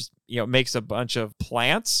basically just, makes a bunch of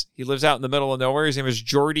plants. He lives out in the middle of nowhere. His name is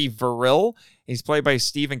Jordy Verrill. He's played by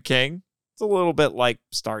Stephen King. It's a little bit like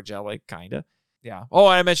Star Jelly, kind of. Yeah. Oh,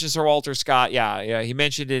 and I mentioned Sir Walter Scott. Yeah. He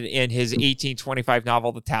mentioned it in his 1825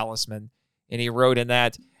 novel, The Talisman. And he wrote in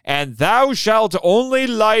that, "And thou shalt only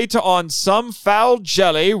light on some foul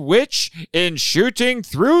jelly, which, in shooting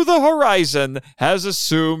through the horizon, has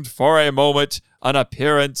assumed for a moment an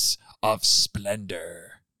appearance of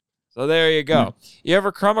splendor." So there you go. You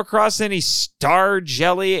ever come across any star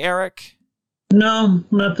jelly, Eric? No,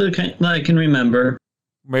 not that I can remember.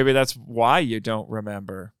 Maybe that's why you don't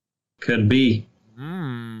remember. Could be.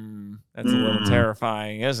 That's a little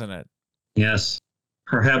terrifying, isn't it? Yes.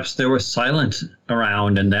 Perhaps there was silence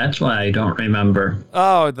around, and that's why I don't remember.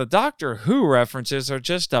 Oh, the Doctor Who references are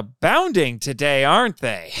just abounding today, aren't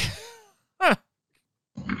they?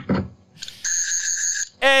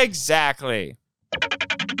 Exactly.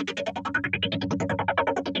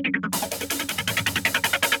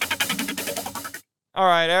 All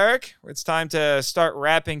right, Eric, it's time to start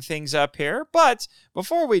wrapping things up here. But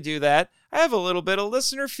before we do that, I have a little bit of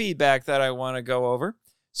listener feedback that I want to go over.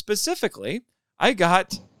 Specifically, I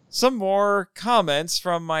got some more comments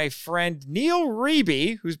from my friend Neil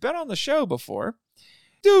Reeby, who's been on the show before.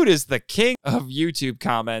 Dude is the king of YouTube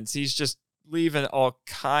comments. He's just leaving all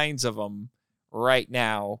kinds of them right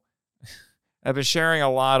now. I've been sharing a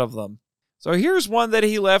lot of them. So here's one that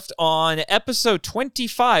he left on episode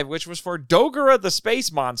 25, which was for Dogora the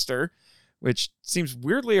Space Monster, which seems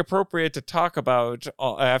weirdly appropriate to talk about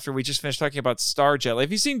after we just finished talking about Star Jelly.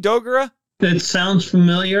 Have you seen Dogora? It sounds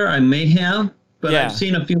familiar. I may have, but Yeah. I've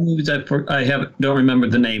seen a few movies I don't remember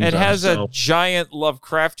the names It of. has a giant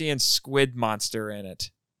Lovecraftian squid monster in it.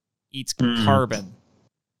 Eats carbon.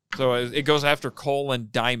 So it goes after coal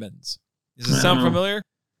and diamonds. Does it sound familiar?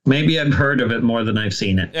 Maybe I've heard of it more than I've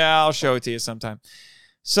seen it. Yeah, I'll show it to you sometime.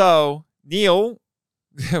 So Neil,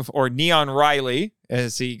 or Neon Riley,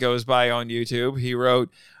 as he goes by on YouTube, he wrote,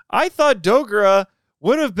 "I thought Dogora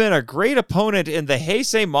would have been a great opponent in the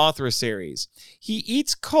Heisei Mothra series. He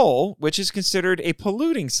eats coal, which is considered a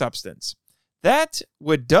polluting substance. That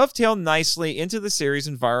would dovetail nicely into the series'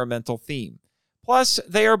 environmental theme. Plus,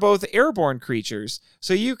 they are both airborne creatures,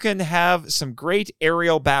 so you can have some great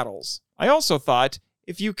aerial battles. I also thought,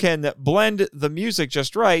 if you can blend the music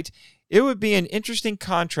just right, it would be an interesting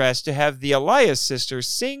contrast to have the Elias sisters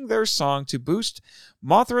sing their song to boost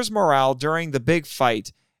Mothra's morale during the big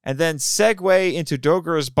fight, and then segue into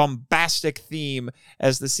Dogora's bombastic theme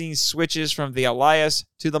as the scene switches from the Elias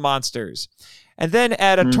to the monsters. And then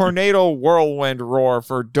add a tornado whirlwind roar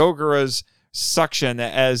for Dogora's suction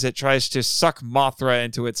as it tries to suck Mothra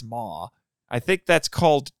into its maw. I think that's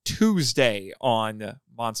called Tuesday on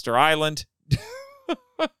Monster Island."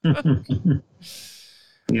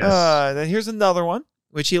 Yes. Then here's another one,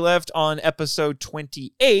 which he left on episode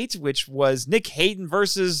 28, which was Nick Hayden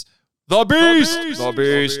versus The Beast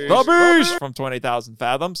from 20,000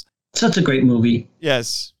 Fathoms. Such a great movie.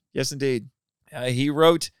 Yes, indeed. He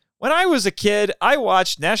wrote, "When I was a kid, I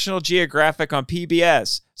watched National Geographic on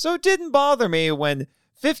PBS, so it didn't bother me when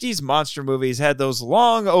 50s monster movies had those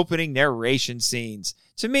long opening narration scenes.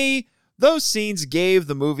 To me, those scenes gave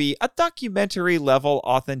the movie a documentary-level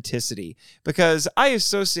authenticity because I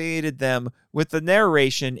associated them with the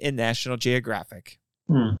narration in National Geographic."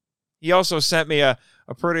 He also sent me a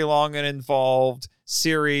pretty long and involved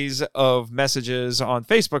series of messages on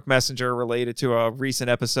Facebook Messenger related to a recent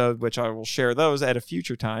episode, which I will share those at a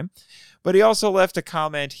future time. But he also left a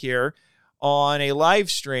comment here on a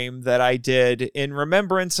live stream that I did in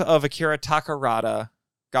remembrance of Akira Takarada,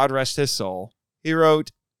 God rest his soul. He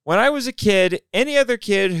wrote, "When I was a kid, any other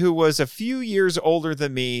kid who was a few years older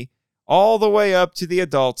than me, all the way up to the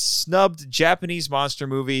adults, snubbed Japanese monster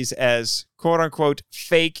movies as quote-unquote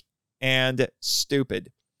fake and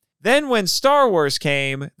stupid. Then when Star Wars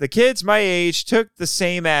came, the kids my age took the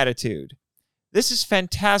same attitude. This is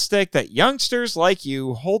fantastic that youngsters like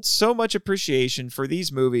you hold so much appreciation for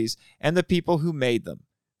these movies and the people who made them.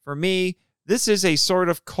 For me, this is a sort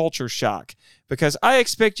of culture shock, because I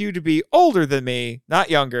expect you to be older than me, not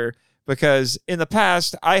younger, because in the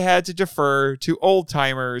past I had to defer to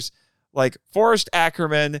old-timers like Forrest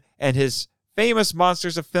Ackerman and his famous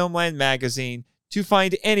Monsters of Filmland magazine to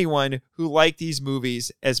find anyone who liked these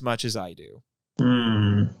movies as much as I do."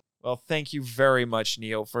 Well, thank you very much,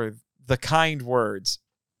 Neil, for the kind words.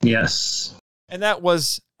 Yes. And that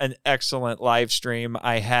was an excellent live stream.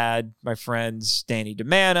 I had my friends Danny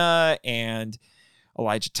DeManna and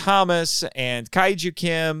Elijah Thomas and Kaiju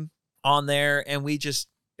Kim on there, and we just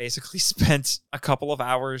basically spent a couple of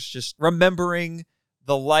hours just remembering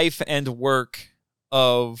the life and work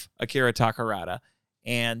of Akira Takarada.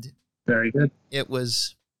 And Very good. it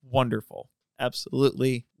was wonderful.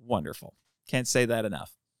 Absolutely wonderful. Can't say that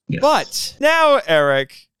enough. Yes. But now,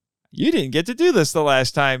 Eric, you didn't get to do this the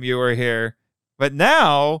last time you were here. But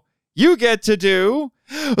now you get to do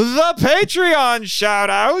the Patreon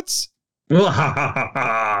shout-outs.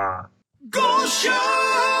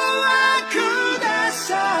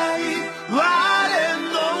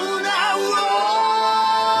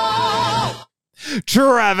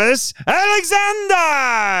 Travis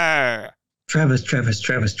Alexander. Travis.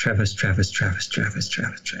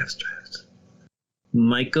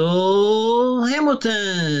 Michael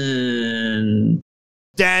Hamilton.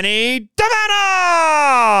 Danny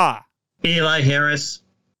Davana. Eli Harris.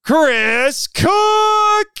 Chris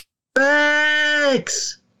Cook.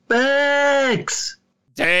 Bex.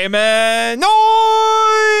 Damon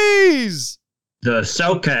Noyes. The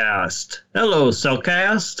Cellcast. Hello,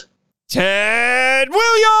 Cellcast. Ted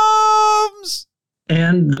Williams.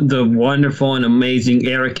 And the wonderful and amazing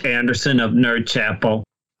Eric Anderson of Nerd Chapel.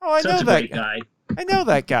 Oh, I Such know a that great guy. I know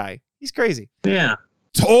that guy. He's crazy. Yeah.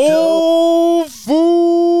 Tofu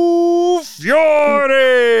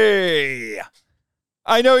Fury.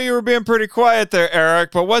 I know you were being pretty quiet there,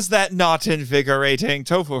 Eric, but was that not invigorating?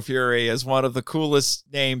 Tofu Fury is one of the coolest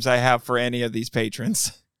names I have for any of these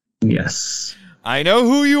patrons. Yes. I know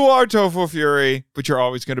who you are, Tofu Fury, but you're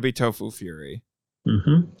always going to be Tofu Fury.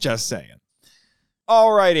 Mm-hmm. Just saying.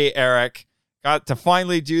 Alrighty, Eric. Got to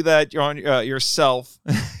finally do that on yourself.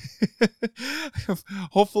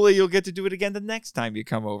 Hopefully you'll get to do it again the next time you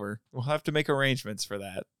come over. We'll have to make arrangements for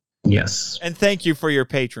that. Yes. And thank you for your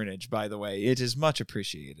patronage, by the way. It is much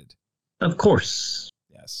appreciated. Of course.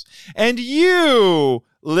 Yes. And you,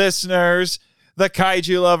 listeners, the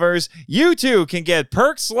kaiju lovers, you too can get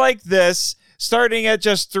perks like this starting at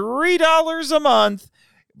just $3 a month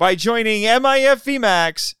by joining MIFV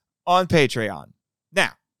Max on Patreon.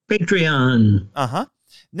 Now. Patreon.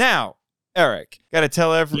 Now, Eric, got to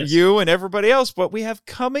tell you and everybody else what we have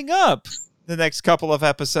coming up the next couple of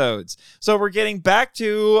episodes. So we're getting back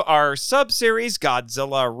to our sub-series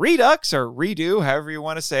Godzilla Redux, or Redo, however you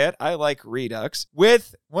want to say it. I like Redux,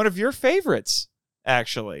 with one of your favorites,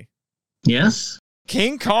 actually. Yes.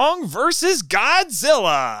 King Kong versus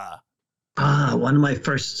Godzilla. One of my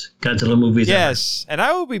first Godzilla movies Yes, and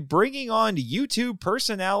I will be bringing on YouTube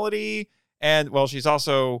personality, and, well, she's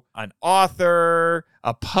also an author,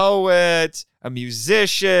 a poet, a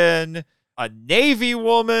musician, a Navy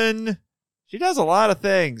woman. She does a lot of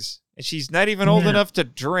things, and she's not even old enough to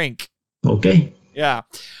drink. Okay. Yeah.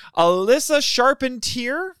 Alyssa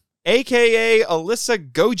Sharpentier, a.k.a.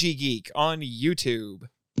 Alyssa Goji Geek on YouTube.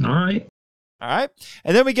 All right. All right.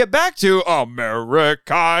 And then we get back to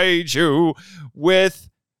Amerikaiju with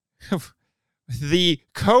the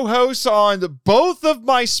co-hosts on both of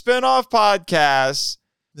my spin-off podcasts,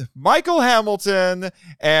 Michael Hamilton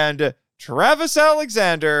and Travis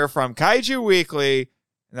Alexander from Kaiju Weekly.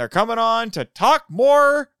 And they're coming on to talk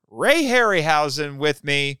more Ray Harryhausen with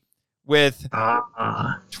me with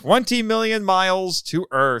 20 million miles to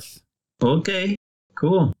Earth. Okay.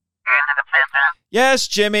 Cool. Yes,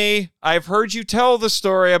 Jimmy, I've heard you tell the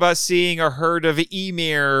story about seeing a herd of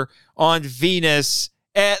emir on Venus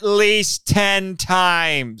at least 10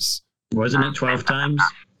 times. Wasn't it 12 times?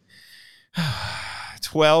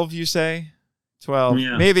 12, you say? 12.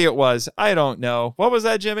 Yeah. Maybe it was. I don't know. What was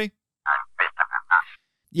that, Jimmy?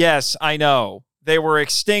 Yes, I know. They were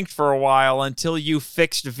extinct for a while until you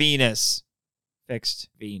fixed Venus. Fixed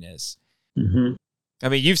Venus. Mm-hmm. I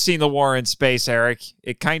mean, you've seen the war in space, Eric.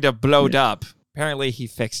 It kind of blowed up. Apparently, he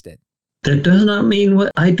fixed it. That does not mean what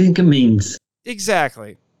I think it means.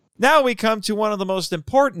 Exactly. Now we come to one of the most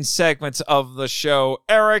important segments of the show,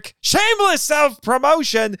 Eric. Shameless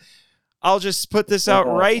self-promotion. I'll just put this out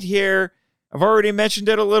right here. I've already mentioned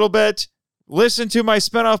it a little bit. Listen to my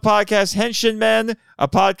spinoff podcast, Henshin Men, a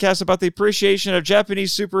podcast about the appreciation of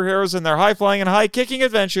Japanese superheroes and their high-flying and high-kicking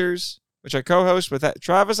adventures, which I co-host with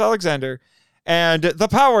Travis Alexander, and The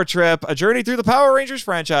Power Trip, a journey through the Power Rangers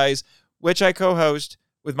franchise, which I co-host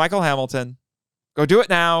with Michael Hamilton. Go do it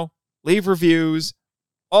now. Leave reviews.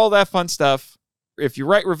 All that fun stuff. If you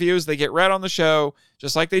write reviews, they get read on the show,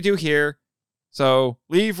 just like they do here. So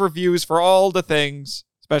leave reviews for all the things,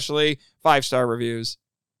 especially 5-star reviews.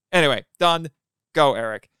 Anyway, done. Go,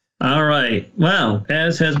 Eric. All right. Well,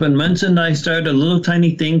 as has been mentioned, I started a little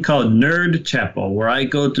tiny thing called Nerd Chapel, where I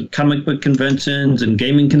go to comic book conventions and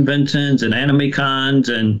gaming conventions and anime cons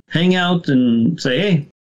and hang out and say, hey,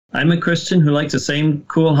 I'm a Christian who likes the same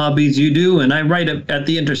cool hobbies you do, and I write at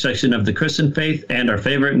the intersection of the Christian faith and our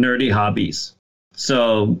favorite nerdy hobbies.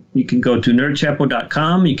 So you can go to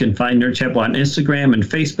nerdchapel.com. You can find Nerd Chapel on Instagram and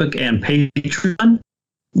Facebook and Patreon.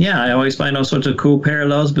 Yeah, I always find all sorts of cool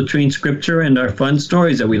parallels between scripture and our fun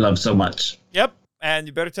stories that we love so much. Yep. And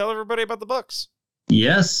you better tell everybody about the books.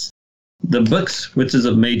 Yes, the books, which is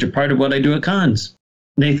a major part of what I do at cons.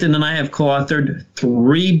 Nathan and I have co-authored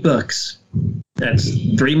 3 books. That's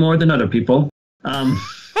 3 more than other people. But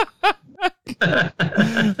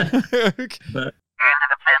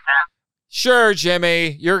Sure,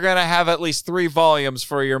 Jimmy, you're going to have at least 3 volumes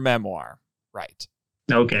for your memoir. Right.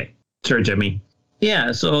 Okay. Sure, Jimmy.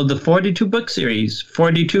 Yeah, so the 42 book series,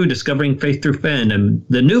 42 Discovering Faith Through Fandom,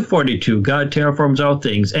 the new 42 God Terraforms All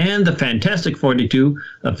Things, and the fantastic 42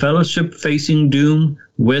 A Fellowship Facing Doom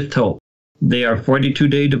with Hope. They are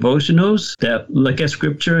 42-day devotionals that look at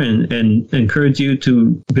scripture and encourage you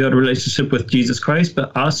to build a relationship with Jesus Christ,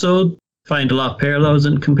 but also find a lot of parallels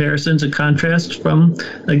and comparisons and contrasts from,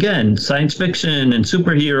 again, science fiction and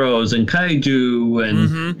superheroes and kaiju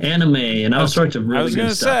and anime and all sorts of really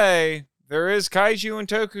good stuff. Say, there is kaiju and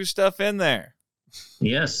toku stuff in there.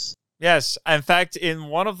 Yes. Yes. In fact, in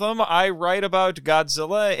one of them, I write about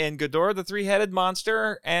Godzilla and Ghidorah, the 3-headed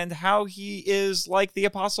monster, and how he is like the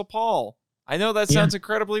Apostle Paul. I know that sounds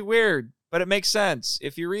incredibly weird, but it makes sense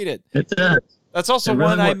if you read it. It does. That's also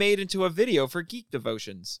one I made into a video for Geek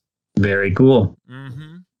Devotions. Very cool.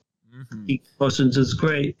 Geek Devotions is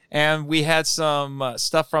great. And we had some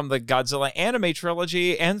stuff from the Godzilla anime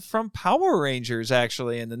trilogy and from Power Rangers,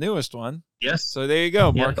 actually, in the newest one. Yes. So there you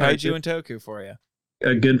go. More kaiju and toku for you.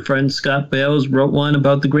 Our good friend Scott Bales wrote one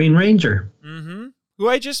about the Green Ranger. Who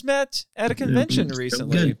I just met at a convention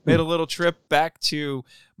recently. Made a little trip back to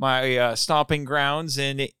my stomping grounds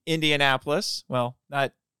in Indianapolis. Well,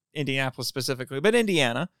 not Indianapolis specifically, but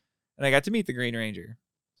Indiana. And I got to meet the Green Ranger.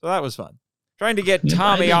 So that was fun. Trying to get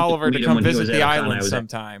Tommy Oliver to come visit the island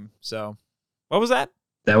sometime. So, what was that?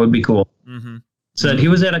 That would be cool. Said he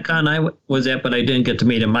was at a con I was at, but I didn't get to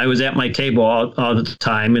meet him. I was at my table all the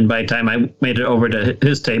time, and by the time I made it over to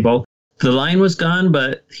his table, the line was gone,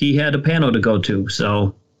 but he had a panel to go to,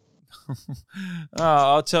 so.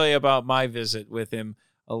 I'll tell you about my visit with him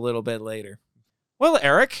a little bit later. Well,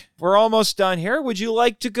 Eric, we're almost done here. Would you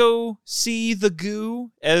like to go see the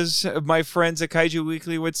goo, as my friends at Kaiju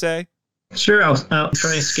Weekly would say? Sure, I'll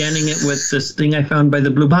try scanning it with this thing I found by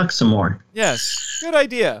the blue box some more. Yes, good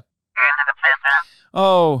idea.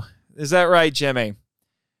 Oh, is that right, Jimmy?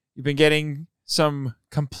 You've been getting some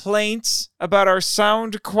complaints about our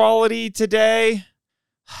sound quality today?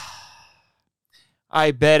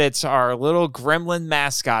 I bet it's our little gremlin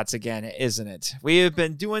mascots again, isn't it? We have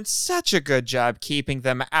been doing such a good job keeping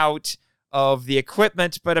them out of the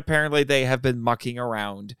equipment, but apparently they have been mucking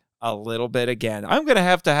around a little bit again. I'm going to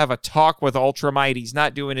have a talk with Ultramite. He's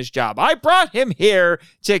not doing his job. I brought him here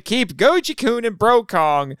to keep Goji-kun and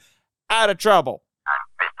Brokong out of trouble.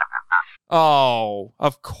 Oh,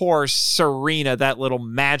 of course, Serena, that little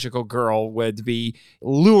magical girl, would be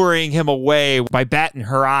luring him away by batting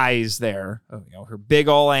her eyes there. Oh, you know, her big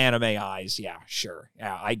old anime eyes. Yeah, sure.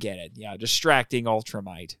 Yeah, I get it. Yeah, distracting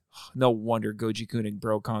Ultramite. No wonder Goji-kun and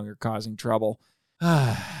Brokong are causing trouble.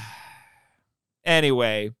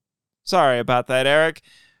 Anyway, sorry about that, Eric.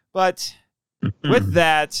 But with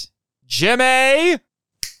that, Jimmy,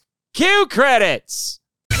 cue credits!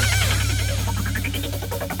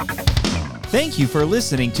 Thank you for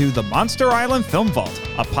listening to the Monster Island Film Vault,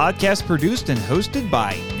 a podcast produced and hosted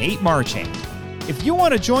by Nate Marchand. If you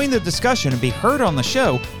want to join the discussion and be heard on the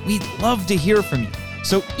show, we'd love to hear from you.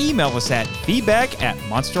 So email us at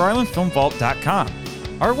feedback@monsterislandfilmvault.com.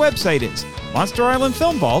 Our website is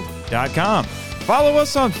monsterislandfilmvault.com. Follow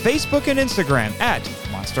us on Facebook and Instagram at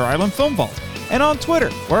Monster Island Film Vault, and on Twitter,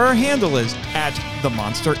 where our handle is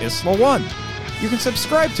 @TheMonsterIsla1. You can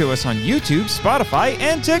subscribe to us on YouTube, Spotify,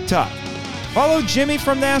 and TikTok. Follow Jimmy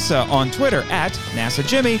from NASA on Twitter at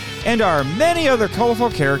NASAJimmy, and our many other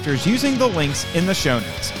colorful characters using the links in the show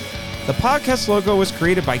notes. The podcast logo was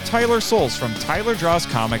created by Tyler Souls from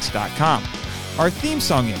TylerDrawsComics.com. Our theme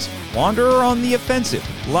song is Wanderer on the Offensive,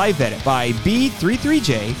 live edit by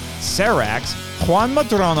B33J, Sarax, Juan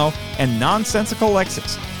Madrono, and Nonsensical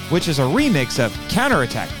Lexus, which is a remix of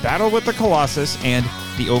Counterattack Battle with the Colossus and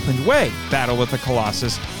The Opened Way Battle with the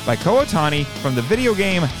Colossus by Kootani from the video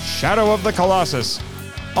game Shadow of the Colossus.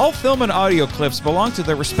 All film and audio clips belong to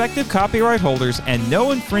their respective copyright holders, and no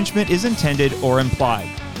infringement is intended or implied.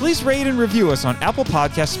 Please rate and review us on Apple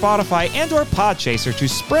Podcasts, Spotify, and or Podchaser to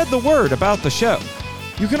spread the word about the show.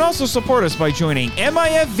 You can also support us by joining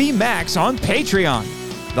MIFV Max on Patreon.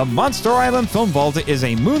 The Monster Island Film Vault is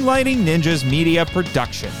a Moonlighting Ninjas media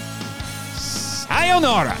production.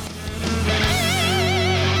 Sayonara!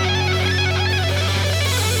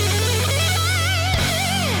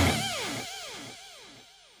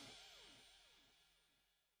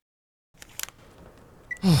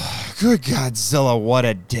 Good Godzilla, what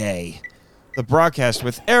a day. The broadcast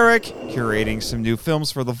with Eric, curating some new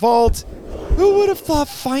films for the Vault. Who would have thought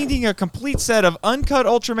finding a complete set of uncut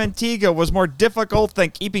Ultraman Tiga was more difficult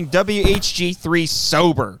than keeping WHG3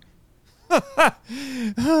 sober?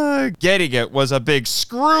 Getting it was a big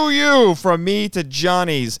screw you from me to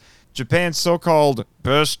Johnny's. Japan's so-called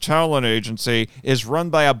best talent agency is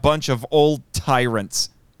run by a bunch of old tyrants.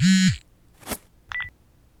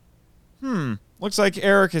 Looks like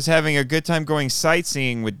Eric is having a good time going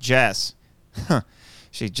sightseeing with Jess.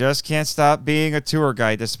 She just can't stop being a tour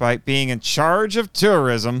guide despite being in charge of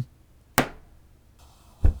tourism.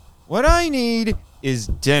 What I need is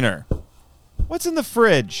dinner. What's in the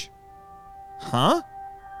fridge? Huh?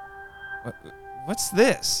 What's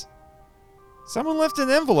this? Someone left an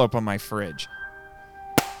envelope on my fridge.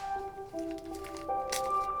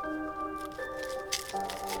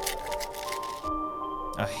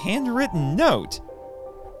 A handwritten note?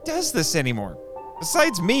 Does this anymore?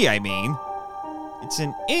 Besides me, I mean. It's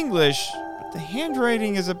in English, but the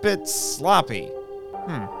handwriting is a bit sloppy.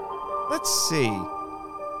 Let's see.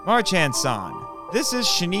 Marchan-san, this is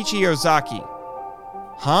Shinichi Ozaki.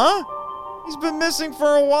 Huh? He's been missing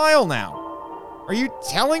for a while now. Are you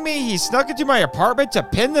telling me he snuck into my apartment to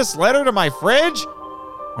pin this letter to my fridge?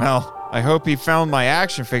 Well, I hope he found my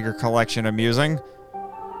action figure collection amusing.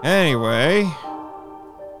 Anyway,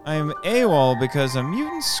 I'm AWOL because a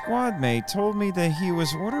mutant squad mate told me that he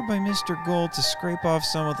was ordered by Mr. Gold to scrape off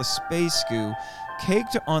some of the space goo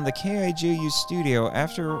caked on the KIJU studio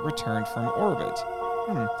after it returned from orbit.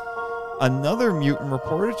 Another mutant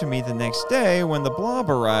reported to me the next day when the Blob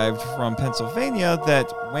arrived from Pennsylvania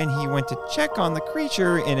that when he went to check on the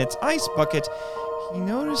creature in its ice bucket, he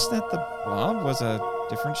noticed that the Blob was a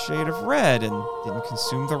different shade of red and didn't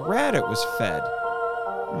consume the rat it was fed.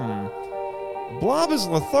 The Blob is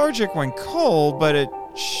lethargic when cold, but it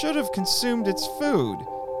should have consumed its food.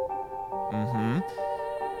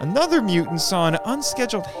 Another mutant saw an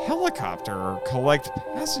unscheduled helicopter collect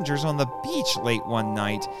passengers on the beach late one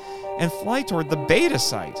night and fly toward the beta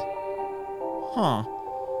site.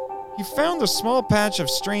 He found a small patch of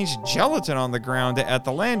strange gelatin on the ground at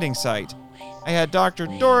the landing site. I had Dr.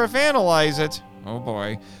 Dorff analyze it, oh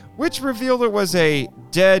boy, which revealed it was a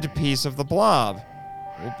dead piece of the Blob.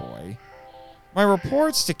 Oh boy. My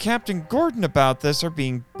reports to Captain Gordon about this are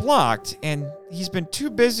being blocked, and he's been too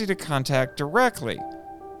busy to contact directly.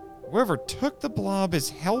 Whoever took the Blob is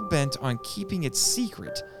hell-bent on keeping it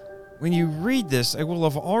secret. When you read this, I will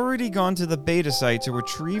have already gone to the beta site to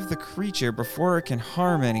retrieve the creature before it can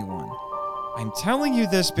harm anyone. I'm telling you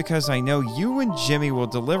this because I know you and Jimmy will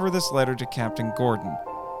deliver this letter to Captain Gordon.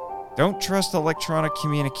 Don't trust electronic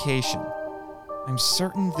communication. I'm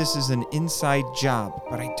certain this is an inside job,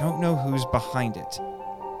 but I don't know who's behind it.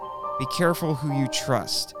 Be careful who you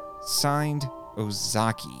trust. Signed,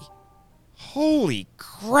 Ozaki. Holy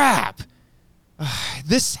crap!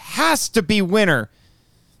 This has to be winter!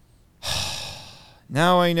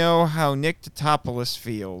 Now I know how Nick Totopoulos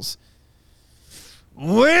feels.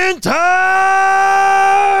 Winter!